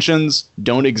the inventions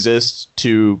don't exist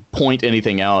to point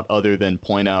anything out other than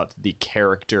point out the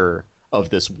character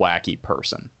of this wacky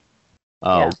person.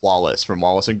 Wallace from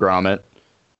Wallace and Gromit,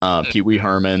 Pee Wee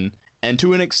Herman, and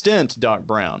to an extent, Doc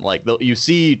Brown. Like you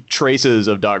see traces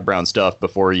of Doc Brown stuff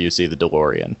before you see the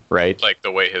DeLorean, right? Like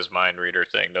the way his mind reader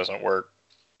thing doesn't work.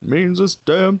 Means this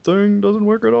damn thing doesn't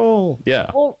work at all. Yeah.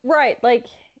 Well, right. Like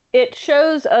it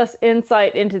shows us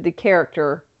insight into the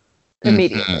character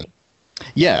immediately. Mm-hmm.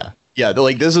 Yeah.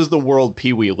 Like this is the world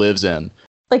Pee Wee lives in.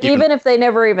 Like even if they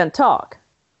never even talk.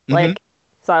 Like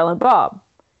Silent Bob.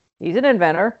 He's an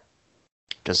inventor.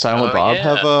 Does Silent Bob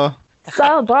have a...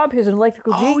 Silent Bob is an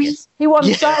electrical genius. He won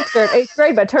the science fair in 8th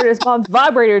grade by turning his mom's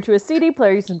vibrator into a CD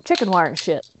player using chicken wire and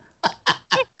shit.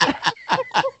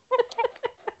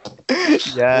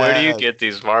 Yeah. Where do you get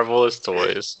these marvelous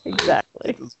toys?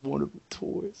 Exactly. These wonderful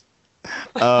toys.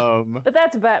 But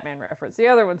that's a Batman reference. The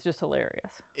other one's just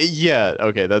hilarious. Yeah,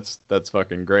 okay, that's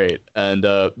fucking great. And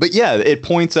but yeah, it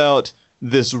points out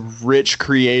this rich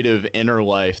creative inner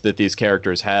life that these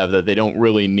characters have that they don't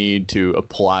really need to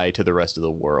apply to the rest of the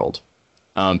world.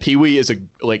 Pee-wee is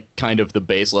kind of the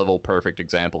base level perfect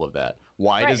example of that.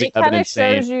 Why does he have an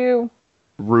insane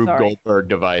Rube Goldberg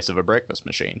device of a breakfast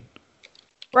machine?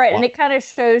 Right, and it kind of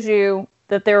shows you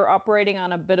that they're operating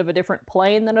on a bit of a different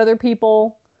plane than other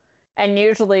people. And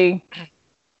usually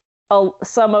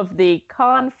some of the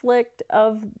conflict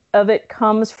of it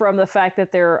comes from the fact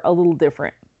that they're a little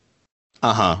different.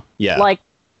 Yeah. Like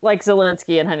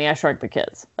Zelensky and Honey, I Shrunk the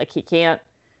Kids. Like he can't.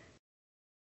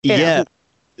 Yeah.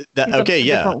 He's on a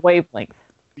different wavelength.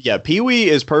 Yeah, Pee-wee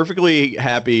is perfectly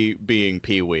happy being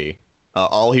Pee-wee.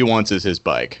 All he wants is his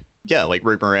bike. Yeah, like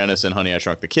Rick Moranis in Honey, I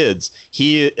Shrunk the Kids.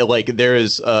 There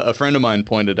is a friend of mine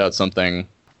pointed out something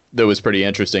that was pretty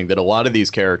interesting, that a lot of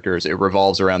these characters, it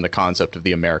revolves around the concept of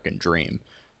the American dream,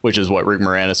 which is what Rick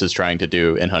Moranis is trying to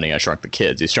do in Honey, I Shrunk the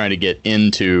Kids. He's trying to get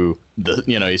into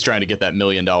he's trying to get that $1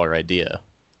 million idea.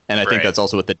 And I think that's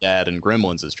also what the dad in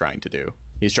Gremlins is trying to do.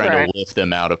 He's trying to lift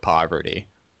them out of poverty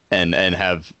and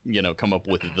have, come up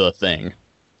with the thing.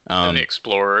 And the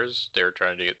Explorers, they're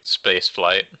trying to get space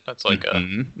flight. That's like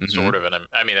sort of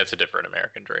that's a different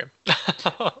American dream.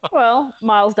 Well,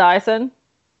 Miles Dyson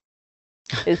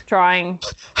is trying.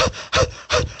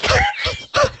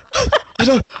 I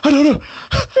don't know.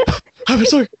 I'm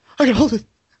sorry. I can hold it.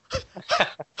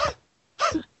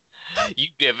 You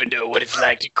never know what it's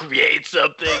like to create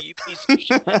something, you piece of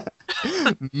shit.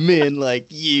 Men like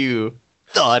you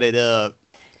thought it up.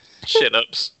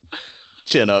 Chin-ups.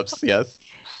 Chin-ups, yes.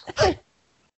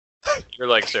 You're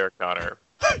like Sarah Connor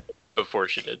before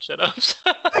she did chin-ups.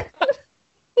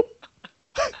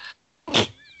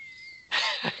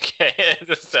 Okay,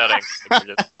 just sounding.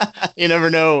 You never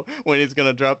know when he's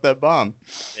gonna drop that bomb.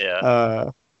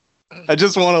 Yeah. I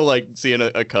just want to see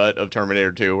a cut of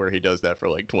Terminator 2 where he does that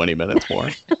for 20 minutes more.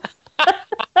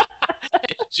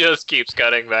 It just keeps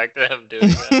cutting back to him doing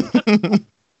that.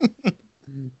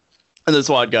 And the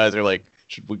SWAT guys are like,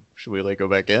 should we go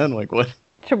back in? What?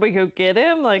 Should we go get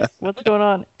him? What's going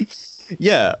on?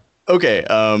 Yeah. Okay.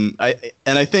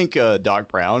 I think Doc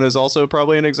Brown is also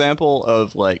probably an example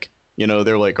of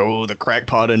they're like, oh, the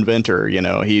crackpot inventor.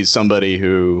 He's somebody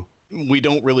who we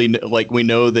don't really we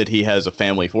know that he has a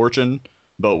family fortune,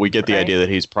 but we get the idea that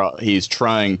he's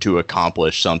trying to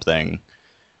accomplish something,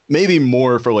 maybe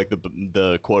more for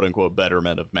the quote unquote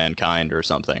betterment of mankind or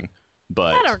something.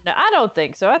 But I don't know. I don't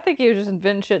think so. I think he was just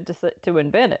inventing shit to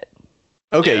invent it.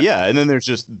 Okay, yeah, and then there's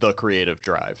just the creative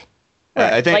drive.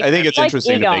 Right. I think it's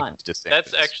interesting to make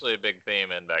distinctions. That's actually a big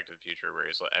theme in Back to the Future, where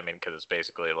he's because it's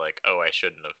basically oh, I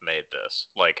shouldn't have made this.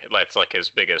 That's his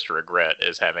biggest regret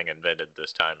is having invented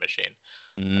this time machine.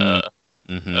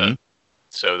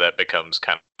 So that becomes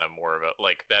kind of more of a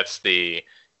that's the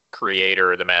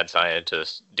creator, the mad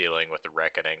scientist, dealing with the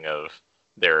reckoning of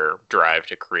their drive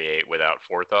to create without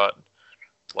forethought.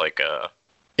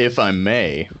 If I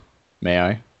may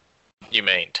I? You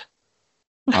mayn't.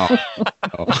 Oh.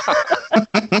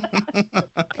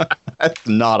 That's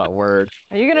not a word.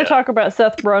 Are you going to talk about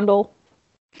Seth Brundle?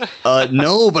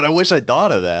 No, but I wish I'd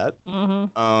thought of that.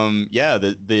 Mm-hmm. Yeah,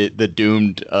 the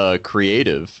doomed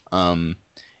creative. What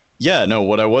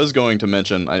I was going to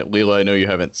mention, Leela, I know you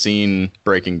haven't seen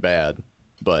Breaking Bad,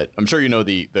 but I'm sure you know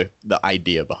the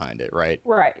idea behind it, right?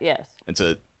 Right. Yes. It's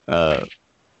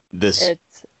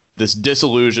this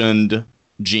disillusioned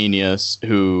genius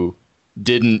who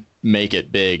didn't make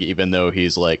it big, even though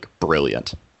he's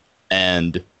brilliant,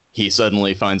 and he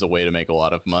suddenly finds a way to make a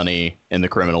lot of money in the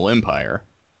criminal empire,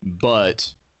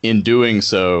 but in doing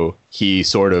so he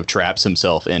sort of traps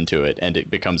himself into it and it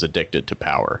becomes addicted to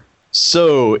power.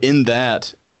 So in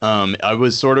that I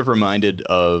was sort of reminded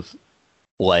of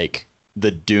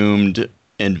the doomed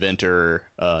inventor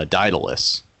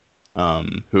Daedalus,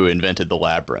 who invented the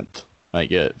labyrinth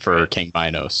for King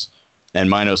Minos. And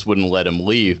Minos wouldn't let him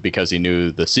leave because he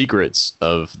knew the secrets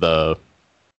of the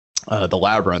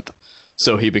labyrinth.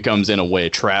 So he becomes, in a way,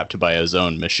 trapped by his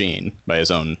own machine, by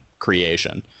his own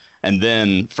creation. And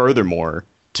then, furthermore,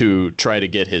 to try to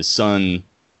get his son,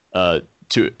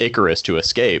 to Icarus, to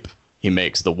escape, he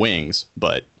makes the wings.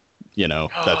 But,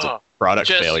 that's a product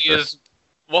failure. Jesse is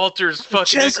Walter's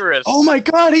fucking Icarus. Oh my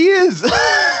god, he is!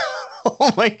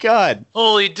 Oh my god.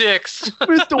 Holy dicks.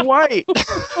 Mr. White.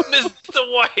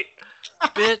 Mr. White.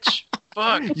 Bitch.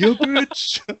 Fuck. You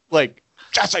bitch.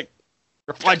 Jesse,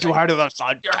 you're flying too hard to the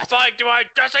sun. You're flying too hard,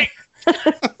 Jesse.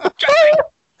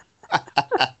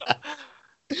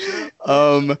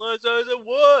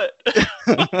 What?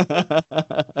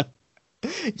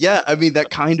 Yeah, that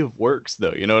kind of works,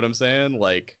 though. You know what I'm saying?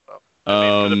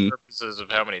 For the purposes of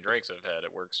how many drinks I've had,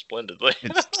 it works splendidly.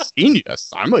 It's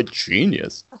genius. I'm a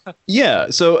genius.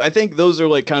 Yeah, so I think those are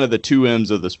kind of the two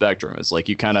ends of the spectrum. It's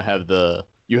you kind of have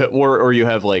you have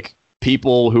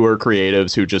people who are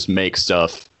creatives who just make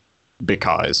stuff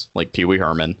because, Pee Wee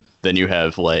Herman. Then you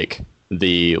have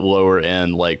the lower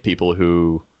end people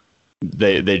who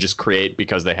they just create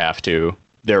because they have to.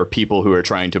 There are people who are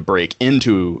trying to break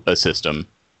into a system,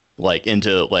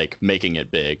 into making it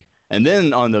big. And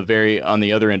then on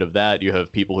the other end of that, you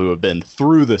have people who have been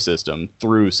through the system,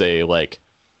 through say Egon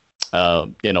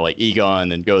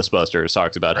and Ghostbusters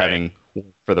talks about having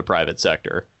for the private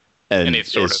sector, And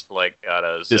he's sort of like got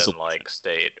a zen-like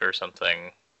state or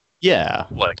something. Yeah.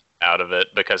 Like out of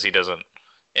it because he doesn't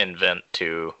invent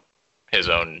to his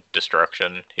own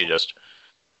destruction. He just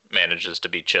manages to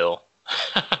be chill.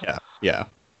 Yeah.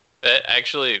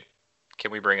 Actually,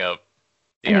 can we bring up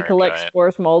the And he collects Giant?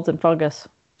 spores, molds, and fungus.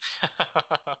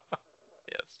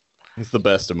 Yes. He's the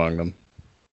best among them.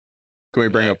 Can we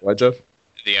bring up what, Geoff?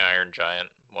 The Iron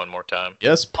Giant one more time.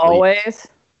 Yes, please. Always.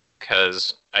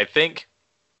 Because I think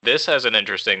this has an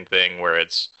interesting thing where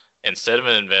it's, instead of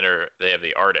an inventor, they have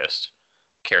the artist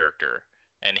character.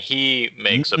 And he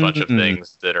makes a bunch of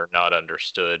things that are not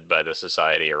understood by the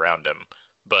society around him.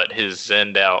 But his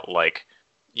zenned out, like,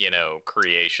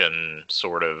 creation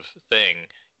sort of thing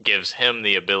gives him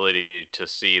the ability to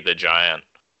see the giant,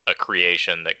 a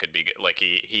creation that could be, like,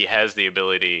 he has the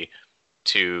ability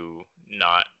to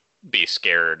not be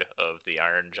scared of the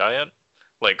Iron Giant.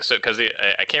 Like, so, because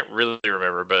I can't really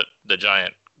remember, but the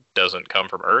giant doesn't come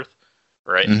from Earth,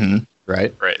 right? Mm-hmm.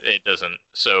 Right. It doesn't.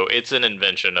 So it's an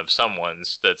invention of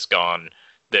someone's that's gone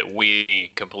that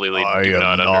we completely do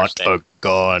not understand. I am not a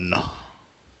gun.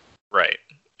 Right.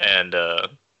 And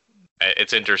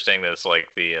it's interesting that it's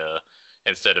like the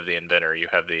instead of the inventor, you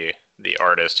have the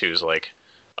artist who's like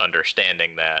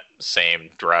understanding that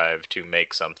same drive to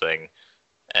make something.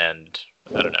 And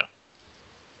I don't know. I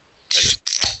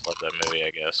just love that movie,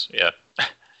 I guess. Yeah.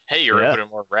 Hey, you're opening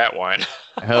more rat wine.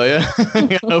 Hell yeah. I'm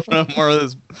going to open up more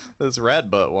of this rat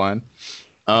butt wine.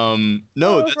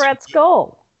 No, that's rat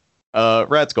skull.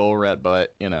 Rat skull, rat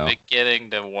butt, Beginning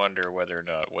to wonder whether or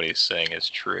not what he's saying is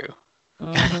true.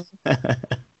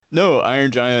 Mm-hmm. No,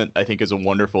 Iron Giant, I think, is a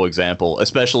wonderful example,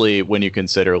 especially when you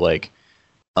consider, like,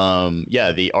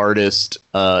 the artist,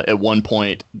 at one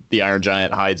point, the Iron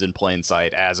Giant hides in plain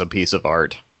sight as a piece of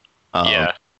art.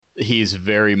 He's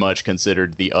very much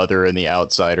considered the other and the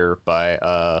outsider by,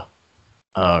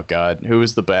 oh god, who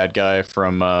was the bad guy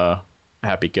from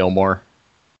Happy Gilmore?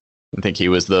 I think he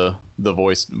was the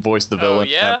voice the villain.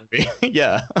 Yeah?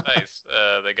 Yeah. Nice.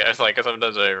 The guy's like,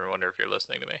 sometimes I even wonder if you're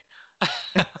listening to me.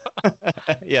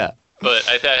 Yeah. But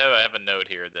I have a note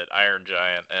here that Iron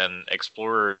Giant and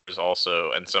Explorers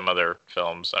also, and some other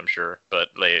films, I'm sure,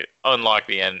 but they unlock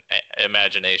the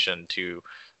imagination to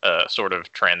sort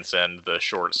of transcend the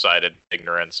short-sighted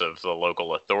ignorance of the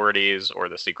local authorities or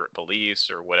the secret police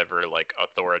or whatever, like,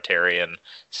 authoritarian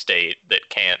state that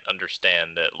can't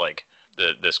understand that, like,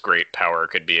 this great power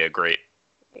could be a great,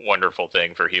 wonderful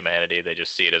thing for humanity. They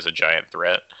just see it as a giant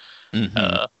threat.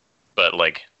 Mm-hmm. But,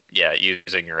 like, yeah,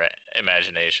 using your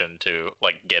imagination to,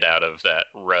 like, get out of that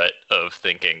rut of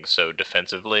thinking so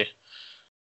defensively.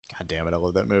 God damn it, I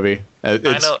love that movie. I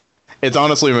know. It's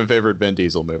honestly my favorite Vin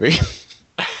Diesel movie.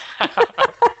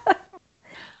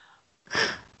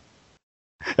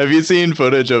 Have you seen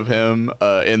footage of him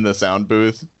in the sound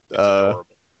booth?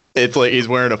 It's like he's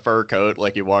wearing a fur coat,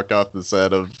 like he walked off the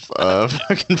set of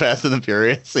fucking Fast and the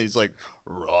Furious. He's like,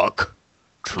 rock,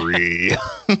 tree.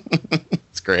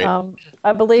 It's great.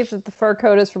 I believe that the fur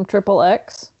coat is from Triple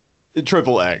X.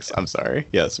 Triple X, I'm sorry.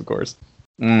 Yes, of course.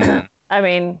 Mm. I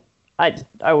mean, I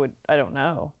don't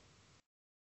know.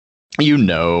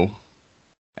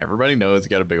 Everybody knows he's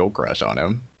got a big old crush on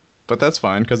him. But that's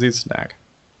fine, because he's a snack.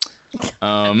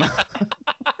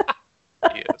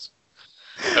 Yes.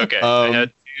 Okay, I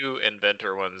had two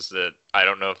inventor ones that I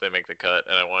don't know if they make the cut,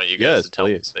 and I want you guys to tell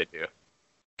me if they do.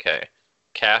 Okay.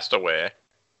 Castaway.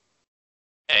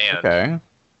 And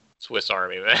Swiss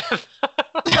Army Man.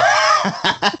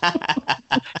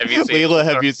 Have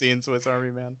you seen Swiss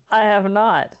Army Man? I have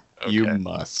not. Okay. You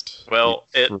must. Well,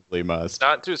 you really must.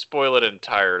 Not to spoil it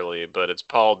entirely, but it's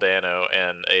Paul Dano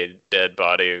and a dead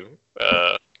body,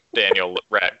 Daniel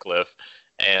Radcliffe,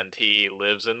 and he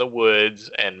lives in the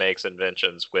woods and makes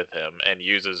inventions with him and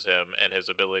uses him and his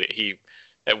ability.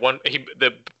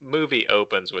 The movie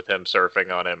opens with him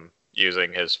surfing on him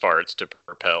using his farts to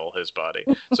propel his body.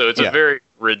 So it's a very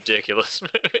ridiculous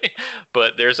movie,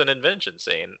 but there's an invention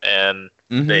scene, and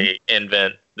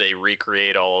they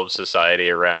recreate all of society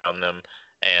around them,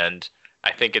 and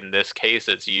I think in this case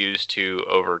it's used to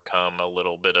overcome a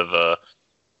little bit of a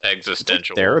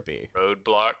existential therapy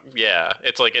roadblock. Yeah,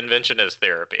 it's like invention as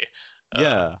therapy.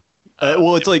 You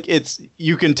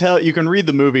can tell, you can read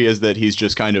the movie as that he's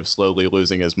just kind of slowly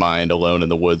losing his mind alone in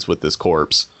the woods with this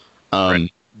corpse. Right.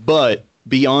 But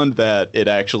beyond that, it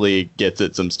actually gets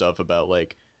at some stuff about,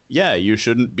 like, yeah, you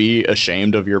shouldn't be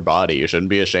ashamed of your body. You shouldn't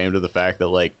be ashamed of the fact that,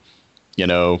 like,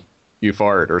 you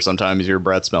fart, or sometimes your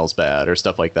breath smells bad, or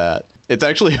stuff like that. It's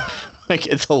actually, like,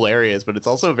 it's hilarious, but it's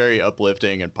also very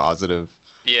uplifting and positive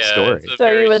story. So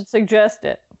you would suggest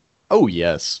it? Oh,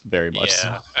 yes, very much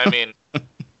so. I mean,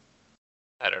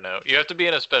 I don't know. You have to be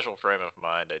in a special frame of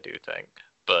mind, I do think.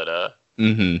 But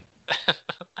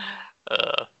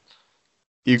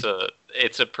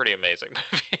it's a pretty amazing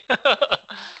movie.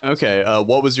 Okay.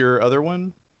 What was your other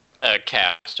one?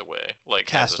 Castaway. Like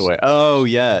Castaway. Oh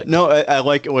yeah. No, I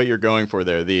like what you're going for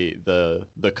there.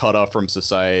 The cut off from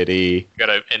society. You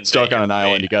gotta stuck on an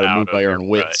island. You got to move by your own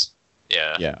wits. Right.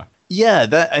 Yeah. Yeah. Yeah.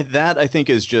 That I think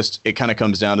is just, it kind of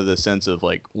comes down to the sense of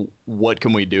like, what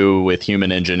can we do with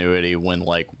human ingenuity when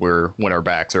when our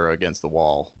backs are against the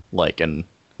wall, like, and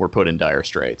we're put in dire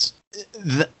straits.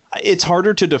 It's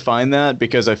harder to define that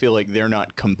because I feel like they're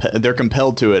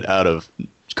compelled to it out of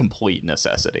complete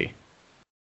necessity.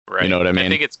 Right. You know what I mean? I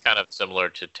think it's kind of similar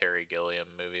to Terry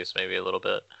Gilliam movies, maybe a little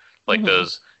bit. Like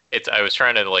those. I was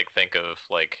trying to like think of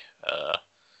like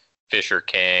Fisher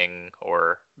King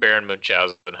or Baron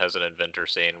Munchausen has an inventor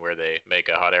scene where they make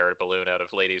a hot air balloon out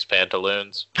of ladies'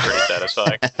 pantaloons. Pretty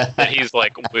satisfying. And he's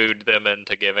like wooed them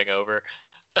into giving over.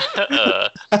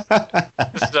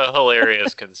 It's a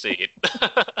hilarious conceit.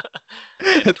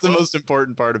 It's the most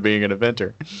important part of being an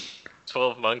inventor.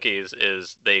 12 Monkeys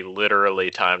is they literally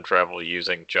time travel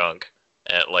using junk.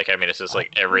 It's just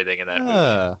like everything in that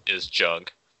movie is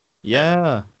junk.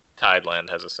 Yeah. Tideland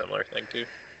has a similar thing too.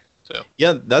 So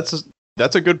yeah, that's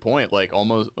a good point. Like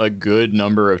almost a good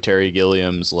number of Terry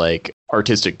Gilliam's like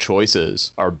artistic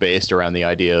choices are based around the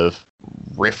idea of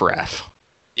riffraff.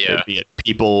 Yeah. Be it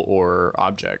people or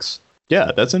objects.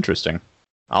 Yeah, that's interesting.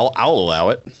 I'll allow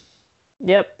it.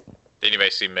 Yep. Did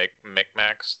anybody see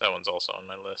Micmacs? That one's also on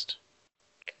my list.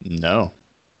 No.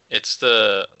 It's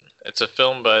a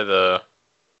film by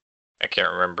I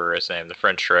can't remember his name, the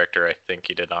French director. I think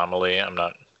he did Amélie. I'm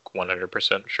not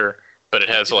 100% sure. But it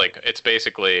has it's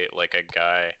basically like a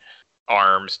guy,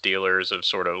 arms dealers of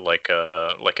sort of like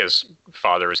his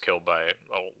father was killed by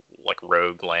a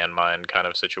rogue landmine kind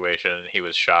of situation. He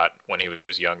was shot when he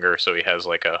was younger, so he has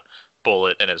like a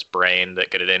bullet in his brain that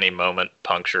could at any moment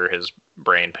puncture his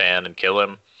brain pan and kill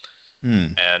him.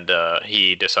 And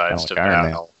he decides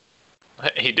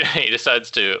he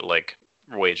decides to like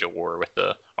wage a war with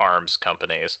the arms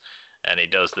companies, and he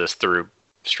does this through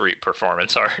street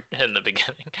performance art in the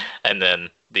beginning, and then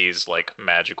these like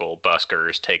magical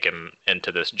buskers take him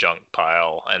into this junk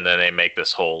pile, and then they make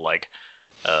this whole like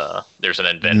there's an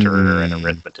inventor and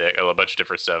arithmetic, a bunch of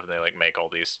different stuff, and they like make all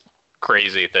these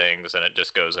crazy things, and it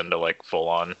just goes into like full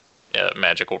on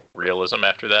magical realism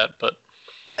after that. But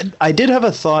I did have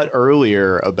a thought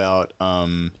earlier about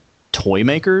toy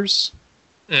makers.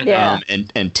 Yeah.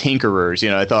 And tinkerers.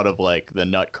 I thought of like the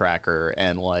Nutcracker,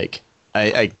 and like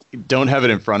I don't have it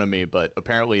in front of me, but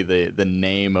apparently the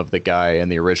name of the guy in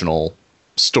the original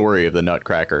story of the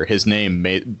Nutcracker, his name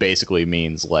basically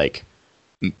means like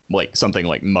something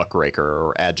like muckraker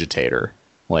or agitator.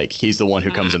 Like he's the one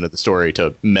who comes into the story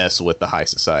to mess with the high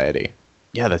society.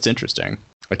 Yeah, that's interesting.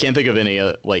 I can't think of any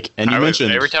and you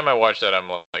mentioned every time I watch that, I'm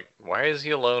like, why is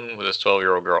he alone with this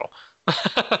 12-year-old girl?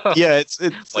 Yeah, it's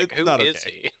like, who not is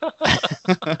okay. he?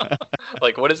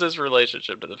 Like, what is his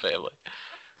relationship to the family?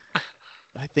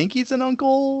 I think he's an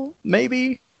uncle,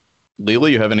 maybe. Leela,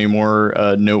 you have any more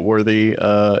noteworthy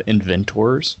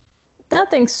inventors?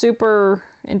 Nothing super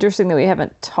interesting that we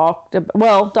haven't talked about.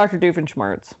 Well, Dr.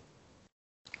 Doofenshmirtz.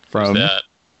 From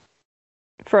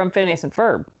Phineas and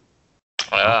Ferb.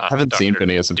 I haven't seen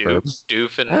Phineas and Ferb.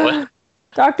 Doofen what?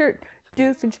 Dr.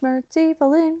 Doofenshmirtz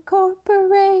Evil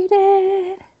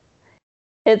Incorporated.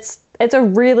 It's a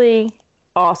really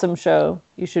awesome show.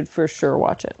 You should for sure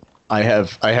watch it. I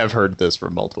have heard this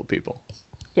from multiple people.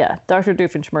 Yeah, Dr.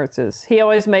 Doofenshmirtz he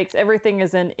always makes everything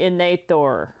is an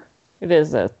innator. It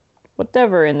is a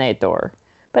whatever innator.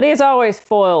 But he's always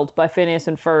foiled by Phineas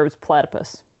and Ferb's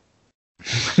platypus.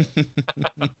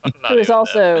 Who is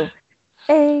also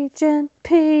Agent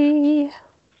P.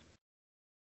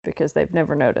 Because they've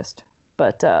never noticed.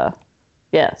 But,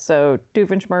 yeah, so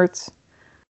Doofenshmirtz.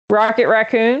 Rocket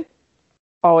Raccoon.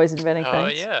 Always inventing things. Oh,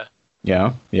 yeah.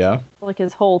 Yeah. Like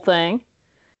his whole thing.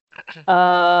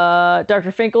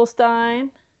 Dr.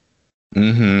 Finkelstein.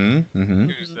 Mm-hmm.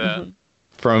 Who's that?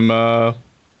 From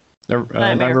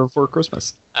Nightmare Before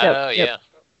Christmas. Oh, yeah.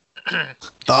 The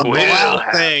blow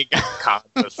thing.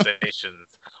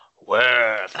 Conversations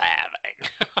worth having.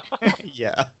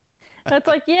 Yeah. That's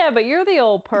like, yeah, but you're the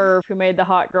old perv who made the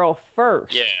hot girl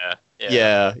first.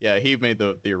 Yeah. He made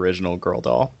the original girl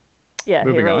doll. Yeah, he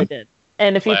really did.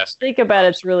 And if you think about it,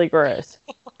 it's really gross.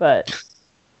 But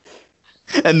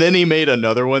and then he made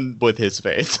another one with his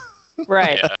face.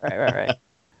 Right.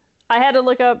 I had to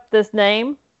look up this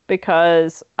name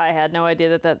because I had no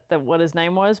idea that what his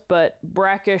name was, but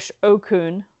Brackish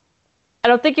Okun. I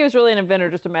don't think he was really an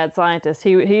inventor, just a mad scientist.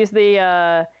 He's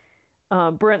the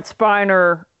Brent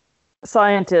Spiner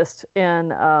scientist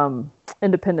in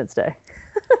Independence Day.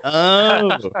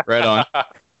 Oh, right on.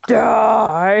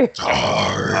 Die.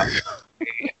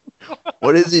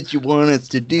 What is it you want us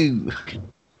to do?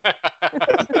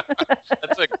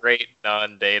 That's a great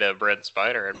non-Data Brent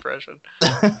Spiner impression.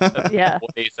 Yeah.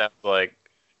 What he sounds like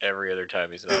every other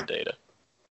time he's on Data.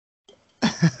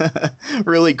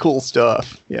 Really cool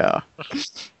stuff. Yeah.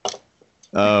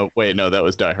 Wait, no, that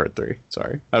was Die Hard 3.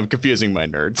 Sorry. I'm confusing my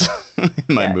nerds.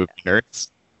 Movie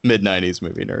nerds. Mid-90s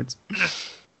movie nerds.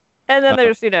 And then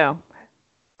there's,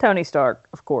 Tony Stark,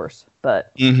 of course.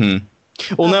 But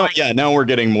Well, now we're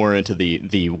getting more into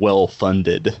the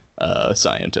well-funded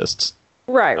scientists.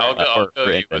 Right. I'll go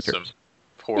you with some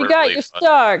poorly you got your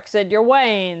Starks and your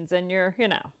Waynes and your,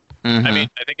 I mean,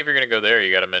 I think if you're going to go there,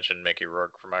 you got to mention Mickey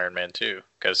Rourke from Iron Man 2.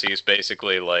 Because he's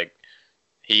basically like,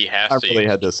 he has to... I really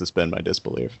had to suspend my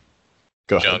disbelief.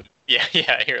 Go ahead.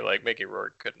 Yeah, you're like, Mickey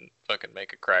Rourke couldn't fucking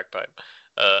make a crack pipe.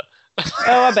 Oh,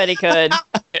 I bet he could.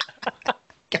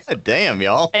 God damn,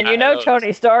 y'all. And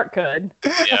Tony Stark could.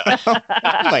 Yeah. Oh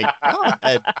my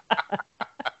god.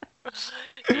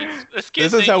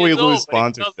 This is how we lose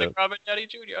sponsorship. Like Robert Downey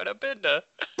Jr. on a bender.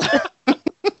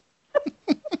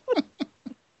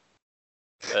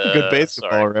 Good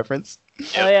basketball reference. Yep,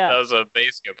 yeah. That was a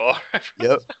basketball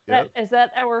reference. Yep. Is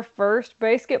that our first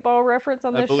basketball reference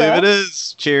on this show? I believe it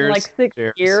is. Cheers. In like 6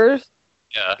 years?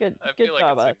 Yeah. Good, I good feel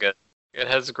job, like it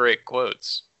has great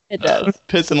quotes. It does.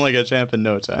 Pissing like a champ in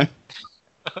no time.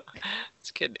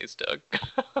 It's kidneys, Doug.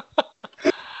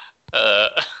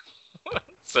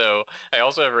 So I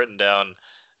also have written down,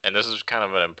 and this is kind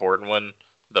of an important one,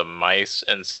 the mice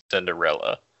and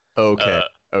Cinderella. Okay.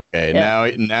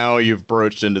 Yeah. Now you've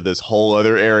broached into this whole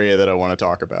other area that I want to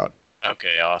talk about.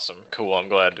 Okay, awesome. Cool. I'm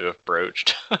glad to have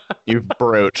broached. You've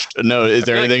broached. No, is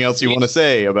there anything else you want to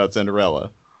say about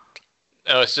Cinderella?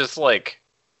 No, it's just like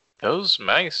those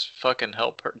mice fucking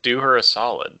help her, do her a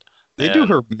solid. They do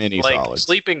her many solids.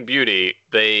 Sleeping Beauty,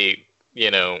 they,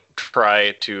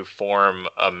 try to form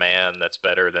a man that's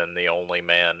better than the only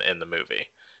man in the movie.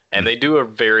 And they do a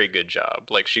very good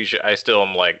job. Like, I still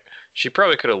am like, she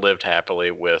probably could have lived happily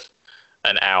with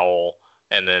an owl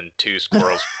and then 2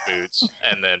 squirrels with boots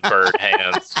and then bird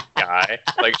hands guy.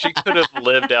 Like, she could have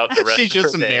lived out the rest of her days. She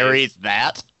just marries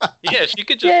that? Yeah, she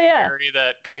could just marry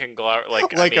that conglomerate.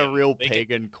 Like a real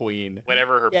pagan queen.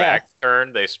 Whenever her back's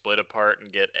turned, they split apart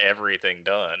and get everything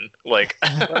done. Like,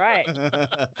 right.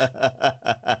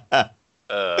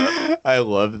 I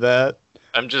love that.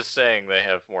 I'm just saying they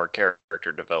have more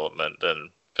character development than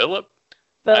Philip.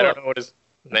 I don't know what his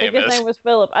name is. His name was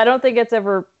Philip. I don't think it's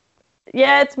ever...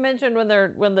 Yeah, it's mentioned when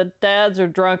the dads are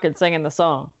drunk and singing the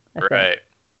song. Right.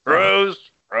 Rose,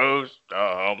 for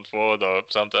the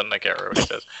something. I can't remember what it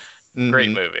says. Great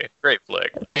movie. Great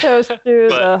flick. Toast to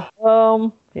the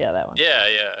home. Yeah, that one.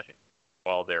 Yeah.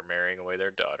 While they're marrying away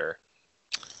their daughter.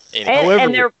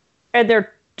 Anyway. And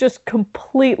they're just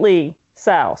completely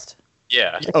soused.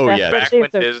 Yeah. Back when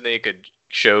Disney could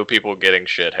show people getting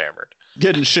shit hammered.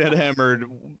 Getting shit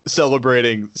hammered,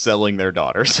 celebrating selling their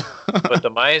daughters. But the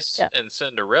mice and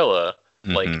Cinderella,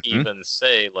 even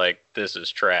say, like, this is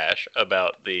trash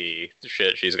about the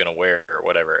shit she's going to wear or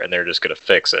whatever, and they're just going to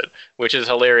fix it. Which is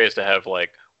hilarious to have,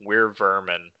 like, we're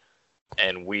vermin,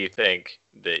 and we think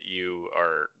that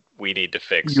we need to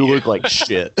fix you. You look like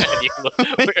shit.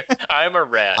 I'm a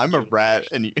rat. I'm a rat,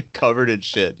 and you're covered in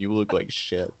shit. You look like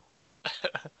shit.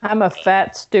 I'm a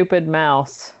fat, stupid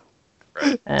mouse.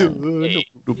 Right. I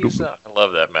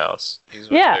love that mouse.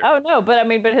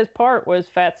 But his part was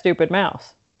fat, stupid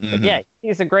mouse. But yeah,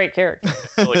 he's a great character.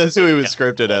 That's who he was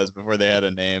scripted as before they had a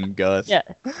name, Gus. Yeah.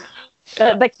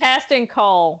 The casting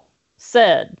call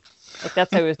said, like,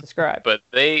 that's how he was described. But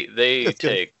they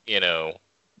take, they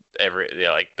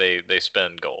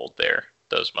spend gold there,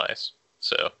 those mice.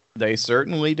 So they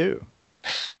certainly do.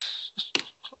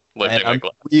 And I'm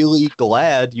really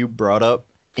glad you brought up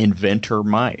inventor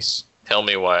mice. Tell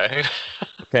me why.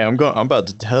 Okay, I'm about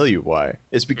to tell you why.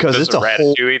 It's because it's a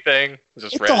Ratatouille thing.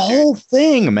 It's a whole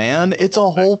thing, man. It's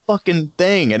a whole fucking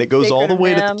thing, and it goes all the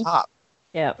way to the top.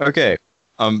 Yeah. Okay.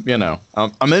 I'm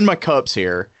in my cups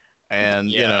here, and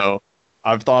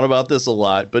I've thought about this a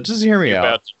lot, but just hear me out.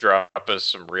 About to drop us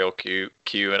some real cute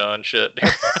QAnon shit.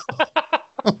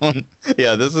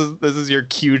 Yeah, this is your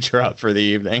cue drop for the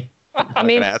evening. I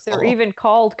mean, they're even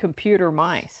called computer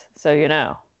mice, so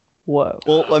Whoa.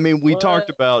 Well, I mean, we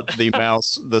talked about the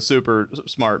mouse, the super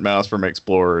smart mouse from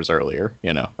Explorers earlier.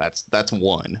 That's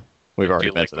one. We've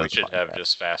already mentioned that. We should have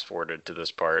just fast forwarded to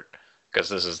this part because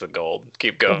this is the gold.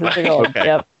 Keep going. Okay.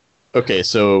 Yep. Okay,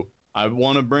 so I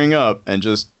want to bring up and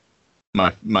just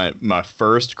My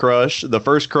first crush. The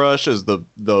first crush is the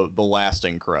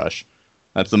lasting crush.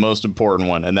 That's the most important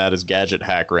one, and that is Gadget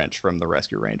Hack Wrench from the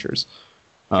Rescue Rangers.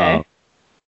 Okay.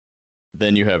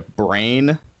 Then you have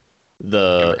Brain.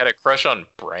 You had a crush on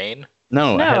Brain?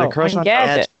 No, I had a crush on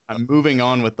Gadget. I'm moving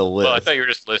on with the list. Well, I thought you were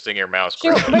just listing your mouse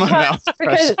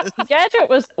Because Gadget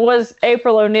was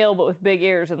April O'Neil, but with big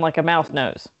ears and like a mouse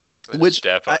nose. Which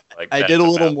I did a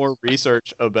little more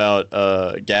research about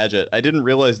Gadget. I didn't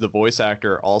realize the voice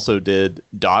actor also did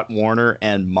Dot Warner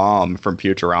and Mom from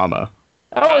Futurama.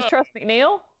 Oh, it was Tress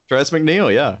MacNeille? Tress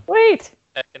MacNeille, yeah. Wait.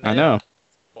 I know.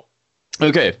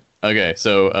 Okay,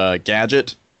 so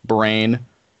Gadget, Brain,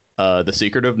 The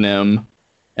Secret of Nim,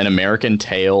 An American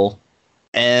Tail,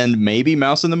 and maybe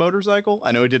Mouse and the Motorcycle.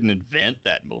 I know he didn't invent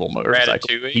that little motorcycle,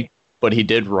 but he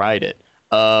did ride it.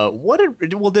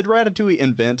 Did Ratatouille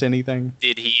invent anything?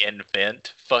 Did he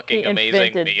invent fucking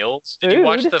amazing meals? Did you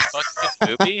watch the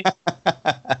fucking movie?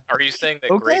 Are you saying that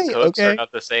great cooks are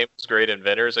not the same as great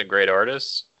inventors and great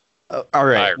artists? All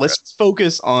right, let's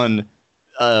focus on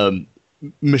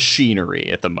machinery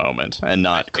at the moment and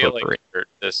not cookery. Like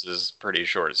this is pretty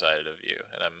short-sighted of you,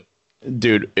 and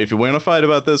Dude, if you want to fight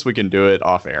about this, we can do it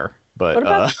off air. But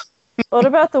what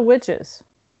about the witches?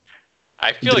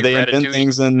 I feel like they invent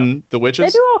things in the witches?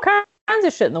 They do all kinds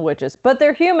of shit in the witches, but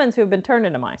they're humans who have been turned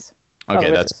into mice.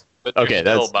 Okay, that's a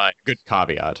good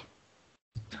caveat.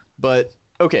 But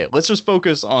okay, let's just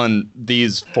focus on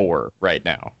these four right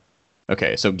now.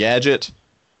 Okay, so Gadget,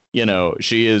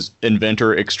 she is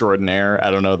inventor extraordinaire.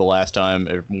 I don't know the last time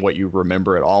what you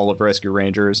remember at all of Rescue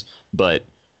Rangers, but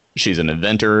she's an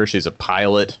inventor. She's a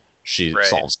pilot. She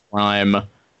solves crime.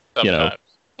 Sometimes.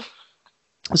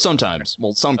 Sometimes.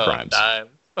 Well, some crimes.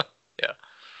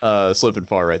 Yeah. Slip and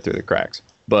fall right through the cracks.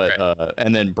 But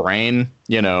and then Brain,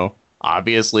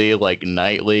 obviously like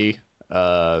nightly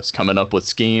is coming up with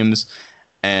schemes.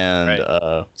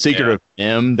 And Secret of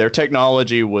Nim, their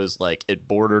technology was like it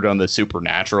bordered on the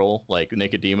supernatural, like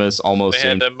Nicodemus almost. They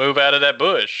had to move out of that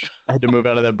bush.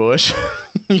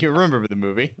 You remember the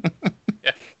movie?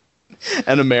 Yeah.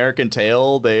 An American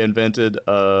Tail, they invented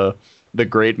the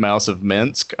Great Mouse of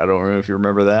Minsk. I don't know if you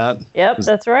remember that. Yep,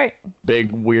 that's right.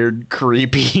 Big, weird,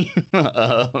 creepy.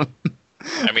 I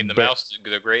mean,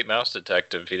 the Great Mouse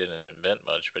Detective, he didn't invent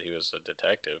much, but he was a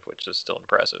detective, which is still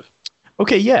impressive.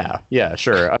 Okay, yeah,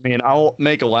 sure. I mean, I'll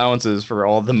make allowances for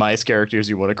all the mice characters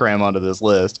you want to cram onto this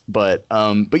list, but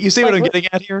you see what I'm getting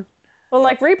at here? Well,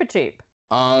 like Reepicheep.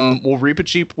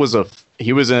 Reepicheep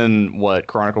was in what,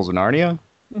 Chronicles of Narnia?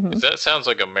 Mm-hmm. That sounds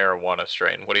like a marijuana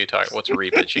strain. What are you talking? What's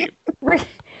Reepicheep?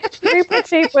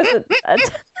 Reepicheep was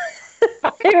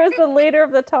he was the leader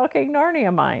of the talking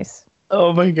Narnia mice.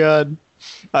 Oh my god!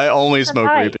 I only smoke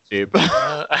Reepicheep.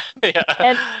 Yeah,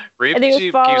 and he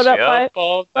was followed up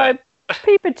by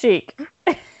Peepacheek.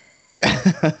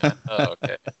 Oh,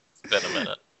 okay. It's been a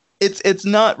minute. It's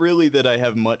not really that I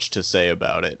have much to say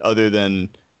about it, other than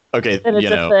that it's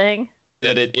a thing.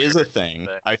 That it is a thing.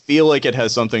 I feel like it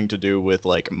has something to do with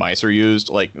like mice are used,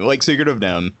 like Secret of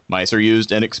Nim. Mice are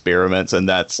used in experiments, and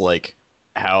that's like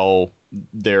how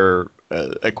they're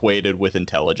equated with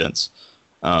intelligence.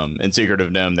 In Secret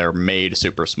of Nim, they're made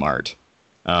super smart.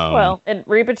 Well, and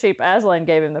Reepicheep, Aslan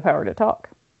gave him the power to talk.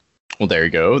 Well, there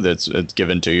you go. It's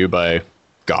given to you by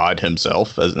God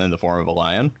himself in the form of a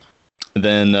lion.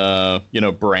 Then,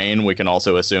 Brain, we can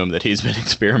also assume that he's been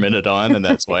experimented on, and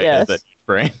that's why he has that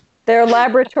brain. They're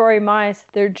laboratory mice.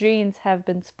 Their genes have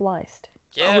been spliced.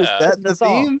 Yeah. Oh, is that the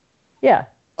theme? Yeah.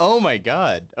 Oh my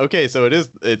god. Okay, so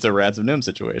it's a Rats of Nim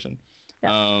situation.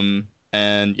 Yeah.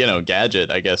 And,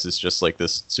 Gadget, I guess, is just like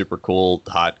this super cool,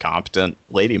 hot, competent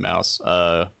lady mouse.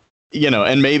 And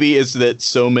maybe it's that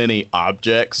so many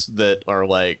objects that are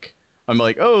like, I'm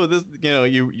like, oh, this,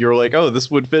 you're like, oh, this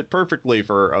would fit perfectly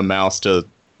for a mouse to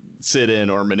sit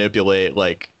in or manipulate.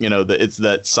 Like, it's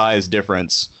that size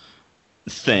difference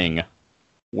thing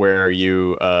where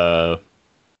you,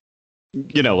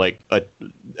 like,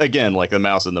 again, like the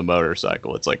mouse and the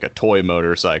motorcycle. It's like a toy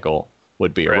motorcycle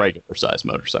would be a regular size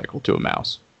motorcycle to a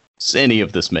mouse. Is any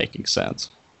of this making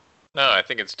sense? No, I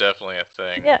think it's definitely a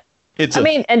thing. Yeah.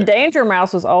 And Danger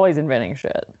Mouse was always inventing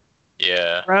shit.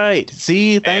 Yeah. Right.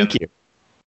 See, thank you.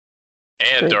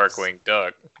 And Darkwing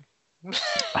Duck.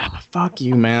 Fuck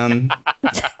you, man.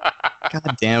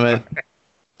 God damn it.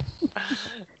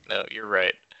 No, you're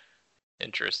right.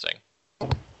 Interesting.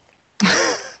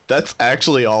 That's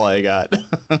actually all I got.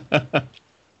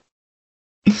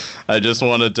 I just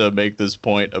wanted to make this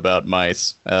point about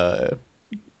mice,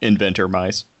 inventor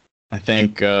mice. I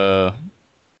think the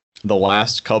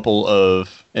last couple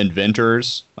of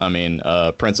inventors,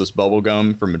 Princess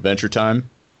Bubblegum from Adventure Time.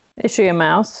 Is she a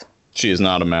mouse? She is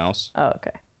not a mouse. Oh,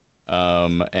 okay.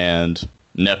 And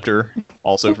Nepter,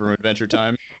 also from Adventure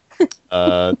Time,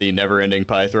 the never-ending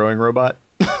pie-throwing robot.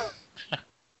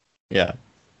 Yeah.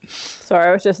 Sorry,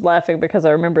 I was just laughing because I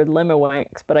remembered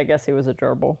Lemmiwinks, but I guess he was a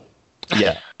gerbil.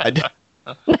 Yeah.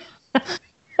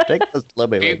 Take those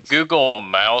Lemmiwinks. Google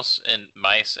mice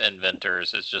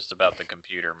inventors. It's just about the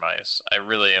computer mice. I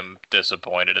really am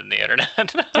disappointed in the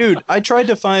internet. Dude, I tried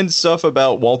to find stuff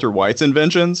about Walter White's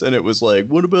inventions, and it was like,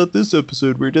 what about this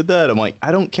episode where he did that? I'm like,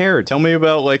 I don't care. Tell me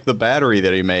about, like, the battery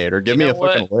that he made, or give me a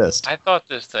fucking list. I thought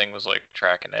this thing was, like,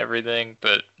 tracking everything,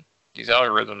 but these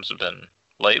algorithms have been,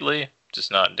 lately,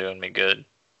 just not doing me good.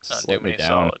 Not doing me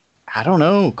solid. I don't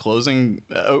know. Closing...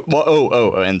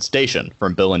 and Station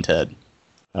from Bill and Ted.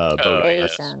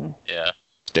 Station. Yeah.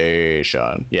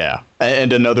 Station. Yeah.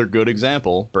 And another good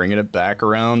example, bringing it back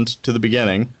around to the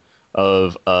beginning,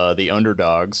 of the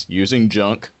underdogs using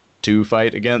junk to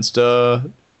fight against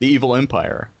the evil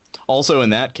empire. Also, in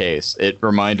that case, it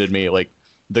reminded me, like,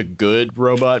 the good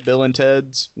robot Bill and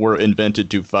Teds were invented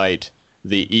to fight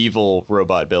the evil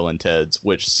robot Bill and Teds,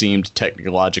 which seemed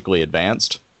technologically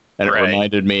advanced. And it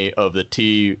reminded me of the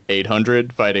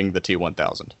T-800 fighting the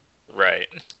T-1000. Right.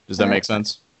 Does that make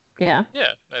sense? Yeah.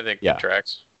 Yeah, I think it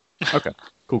tracks. Okay.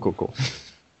 Cool.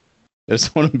 I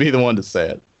just want to be the one to say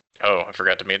it. Oh, I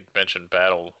forgot to mention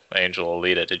Battle Angel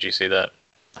Alita. Did you see that?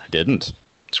 I didn't.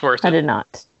 It's worth it. I did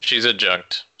not. She's a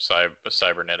junked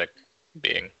cybernetic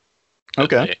being.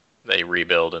 Okay. They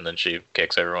rebuild and then she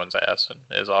kicks everyone's ass and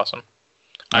is awesome.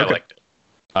 I liked it.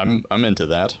 I'm into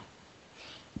that.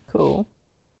 Cool.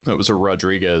 That was a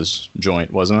Rodriguez joint,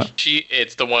 wasn't it?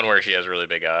 It's the one where she has really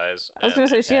big eyes. I was going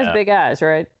to say she has big eyes,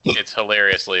 right? It's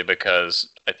hilariously because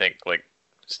I think like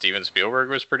Steven Spielberg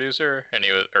was producer and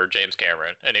or James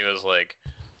Cameron, and he was like,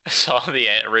 I saw the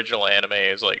original anime.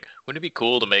 He was like, wouldn't it be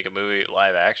cool to make a movie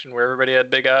live action where everybody had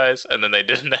big eyes? And then they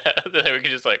didn't. Then we could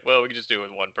just we could just do it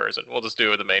with one person. We'll just do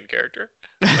it with the main character.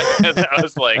 And I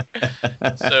was like,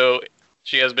 so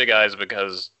she has big eyes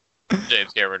because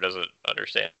James Cameron doesn't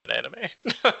understand anime.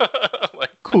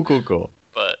 Cool.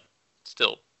 But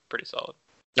still pretty solid.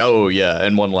 Oh yeah,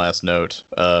 and one last note.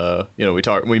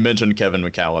 We mentioned Kevin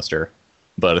McAllister,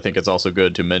 but I think it's also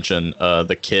good to mention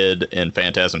the kid in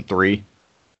Phantasm 3.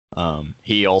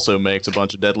 He also makes a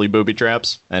bunch of deadly booby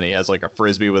traps, and he has like a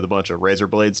frisbee with a bunch of razor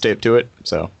blades taped to it.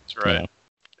 So that's right.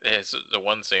 It's the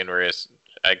one scene where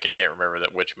I can't remember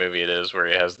which movie it is, where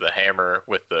he has the hammer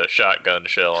with the shotgun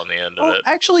shell on the end of it.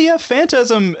 Actually, yeah,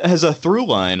 Phantasm has a through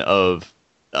line of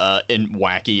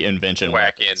wacky invention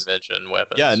weapons.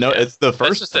 Yeah, no, it's the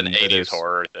first. It's just an 80s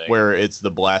horror thing where it's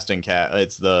the blasting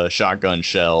it's the shotgun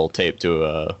shell taped to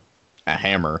a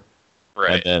hammer,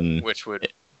 right? And then, which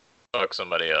would fuck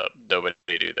somebody up. Nobody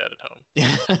do that at home.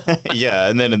 Yeah,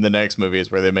 and then in the next movie is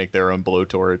where they make their own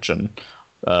blowtorch and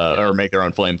or make their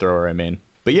own flamethrower. I mean.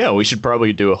 But yeah, we should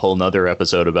probably do a whole nother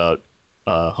episode about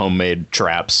homemade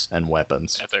traps and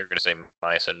weapons. I thought you were going to say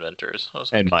mice inventors.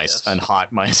 And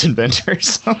hot mice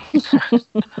inventors. I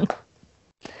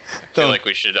feel like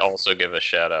we should also give a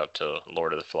shout out to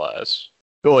Lord of the Flies.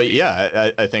 Well,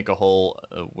 yeah, I think a whole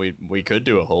we could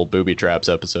do a whole booby traps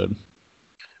episode.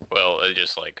 Well,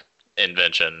 just like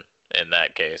invention in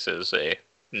that case is a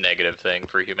negative thing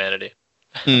for humanity.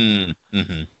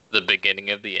 Mm-hmm. The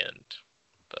beginning of the end.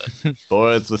 But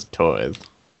boys with toys.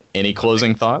 Any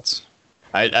closing thoughts?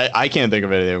 I can't think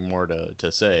of anything more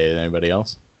to say. Anybody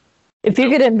else? If you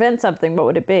could invent something, what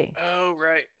would it be? Oh,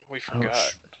 right. We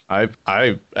forgot.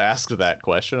 I asked that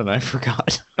question and I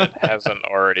forgot. It hasn't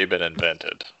already been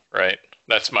invented, right?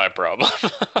 That's my problem.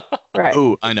 Right.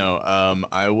 Oh, I know.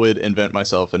 I would invent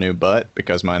myself a new butt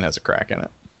because mine has a crack in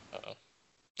it.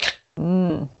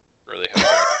 Really hope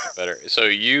I get better. So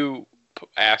you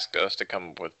asked us to come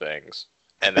up with things.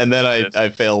 And then I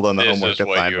failed on the homework assignment. This is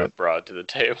what you have brought to the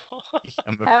table.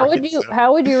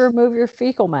 How would you remove your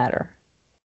fecal matter?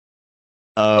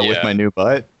 With my new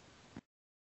butt.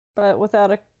 But without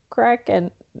a crack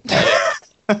and.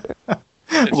 It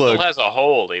still has a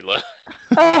hole.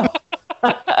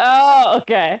 Oh,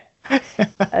 okay.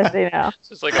 I see now. It's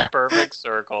just like a perfect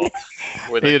circle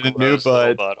with a new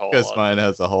butt because mine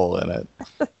has a hole in it.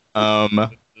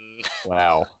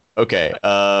 Wow. Okay.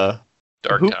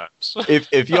 Dark times.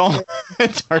 If y'all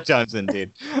dark times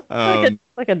indeed. Like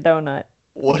a donut.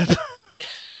 What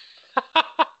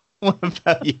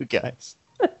about you guys?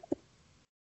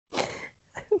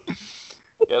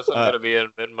 Guess I'm gonna be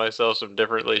inventing myself some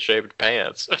differently shaped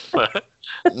pants.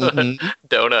 Mm-hmm.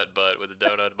 Donut butt with a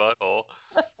donut butthole.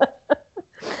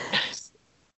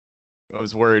 I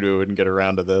was worried we wouldn't get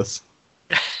around to this.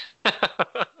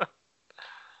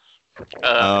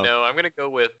 No, I'm gonna go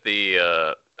with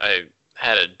the I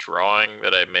had a drawing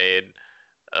that I made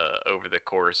over the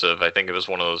course of, I think it was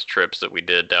one of those trips that we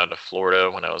did down to Florida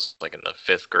when I was like in the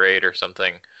 5th grade or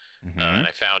something. Mm-hmm. And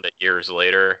I found it years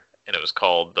later, and it was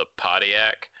called the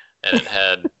Pontiac, and it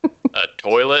had a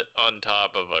toilet on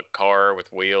top of a car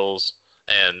with wheels,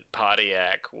 and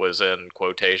Pontiac was in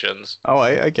quotations. Oh,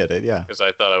 I get it, yeah. Because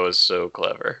I thought I was so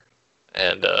clever.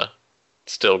 And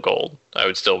still gold. I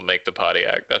would still make the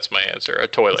Pontiac. That's my answer. A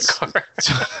toilet car.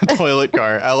 Toilet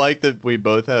car. I like that we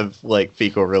both have like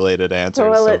fecal related answers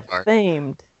Toilet so far.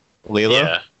 themed.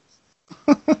 Leela?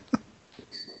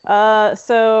 Yeah.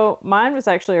 So mine was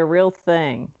actually a real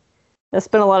thing. I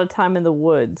spent a lot of time in the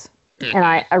woods, and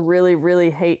I really,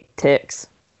 really hate ticks.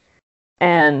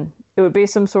 And it would be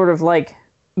some sort of like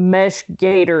mesh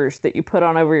gaiters that you put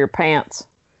on over your pants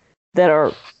that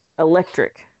are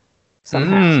electric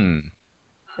somehow.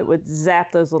 It would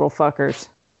zap those little fuckers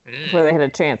before they had a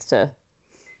chance to.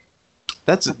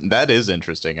 That is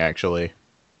interesting, actually.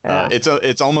 Yeah.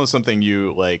 It's almost something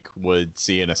you like would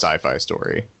see in a sci-fi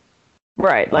story.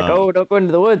 Right, like don't go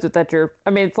into the woods without your. I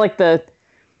mean, it's like the.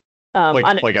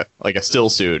 Like a still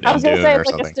suit. I was gonna Dune say or it's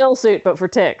like something. a still suit, but for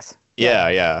ticks.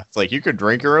 Yeah. It's like you could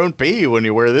drink your own pee when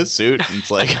you wear this suit. And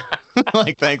it's like,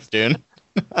 like thanks, Dune.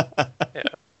 Yeah.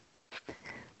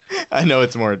 I know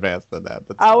it's more advanced than that,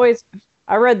 but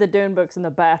I read the Dune books in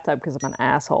the bathtub because I'm an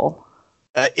asshole.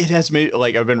 It has made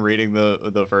like I've been reading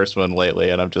the first one lately,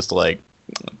 and I'm just like,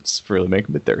 it's really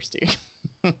making me thirsty.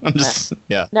 I'm just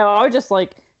No, I would just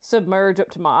like submerge up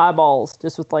to my eyeballs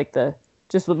just with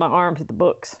my arms at the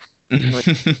books.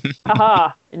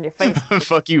 Haha, in your face.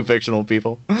 Fuck you, fictional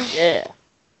people. Yeah.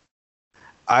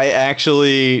 I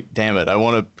actually, damn it, I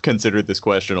want to consider this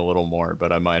question a little more,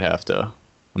 but I might have to.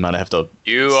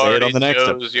 You say already it on the next chose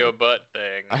episode. your butt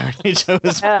thing. I already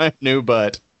chose my new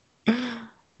butt. I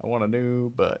want a new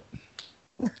butt.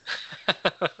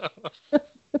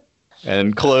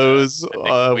 And close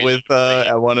with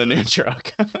I want a new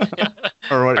truck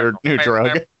or new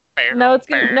drug. No, it's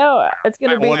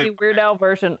gonna be the Weird Al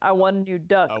version. I want a new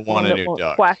duck. I want a new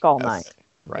duck. Quack all Yes. night.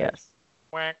 Right. Yes.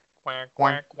 Quack, quack,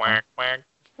 quack, quack,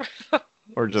 quack.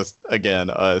 Or just again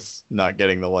us not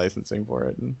getting the licensing for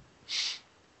it.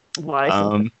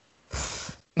 License.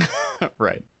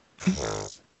 Right.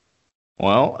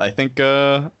 Well, I think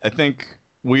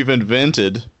we've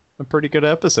invented a pretty good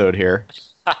episode here.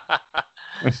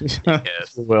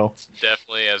 Yes. Well,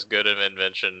 Definitely as good an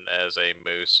invention as a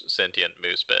sentient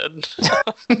moose bed.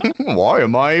 why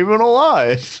am I even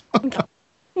alive?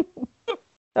 So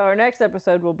our next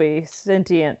episode will be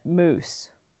Sentient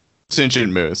Moose.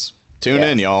 Sentient moose. Tune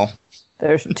in, y'all.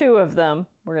 There's 2 of them.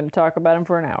 We're going to talk about them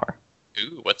for an hour.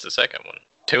 Ooh, what's the second one?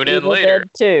 Tune in Evil later. Dead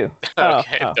 2.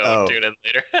 Okay, don't tune in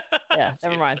later. Yeah,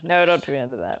 never mind. No, don't tune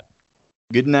into that.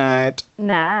 Good night.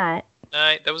 Night.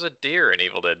 Night. That was a deer in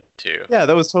Evil Dead 2. Yeah,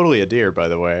 that was totally a deer, by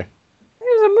the way.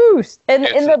 There's a moose. And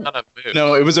It's in the not a moose.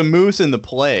 No, it was a moose in the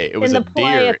play. It was in a the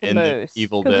play deer at the in moose. the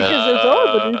Evil Because Dead.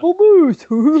 it's an evil moose.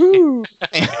 Hoo-hoo-hoo.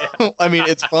 I mean,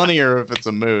 it's funnier if it's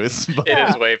a moose. But It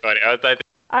is way funny.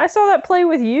 I saw that play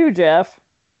with you, Geoff.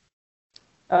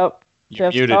 Oh, you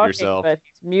Jeff's muted talking, yourself. but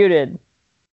he's muted.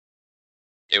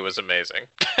 It was amazing.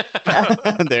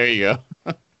 There you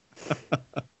go.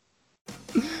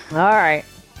 All right.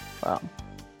 Well,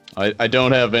 I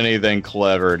don't have anything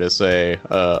clever to say.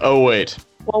 Oh wait.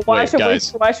 well, why Wait,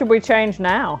 guys. why should we change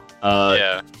now?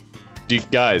 Yeah.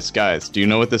 Guys, do you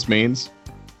know what this means?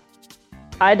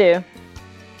 I do.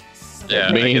 Yeah,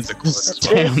 It I means get the clue this as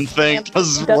well. damn thing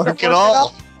doesn't Doesn't work at work at all.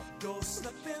 all.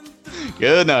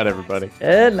 Good night, everybody.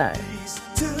 Good night. These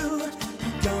 2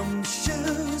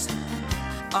 gumshoes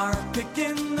are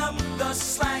picking up the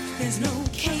slack. There's no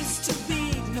case too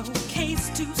big, no case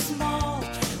too small.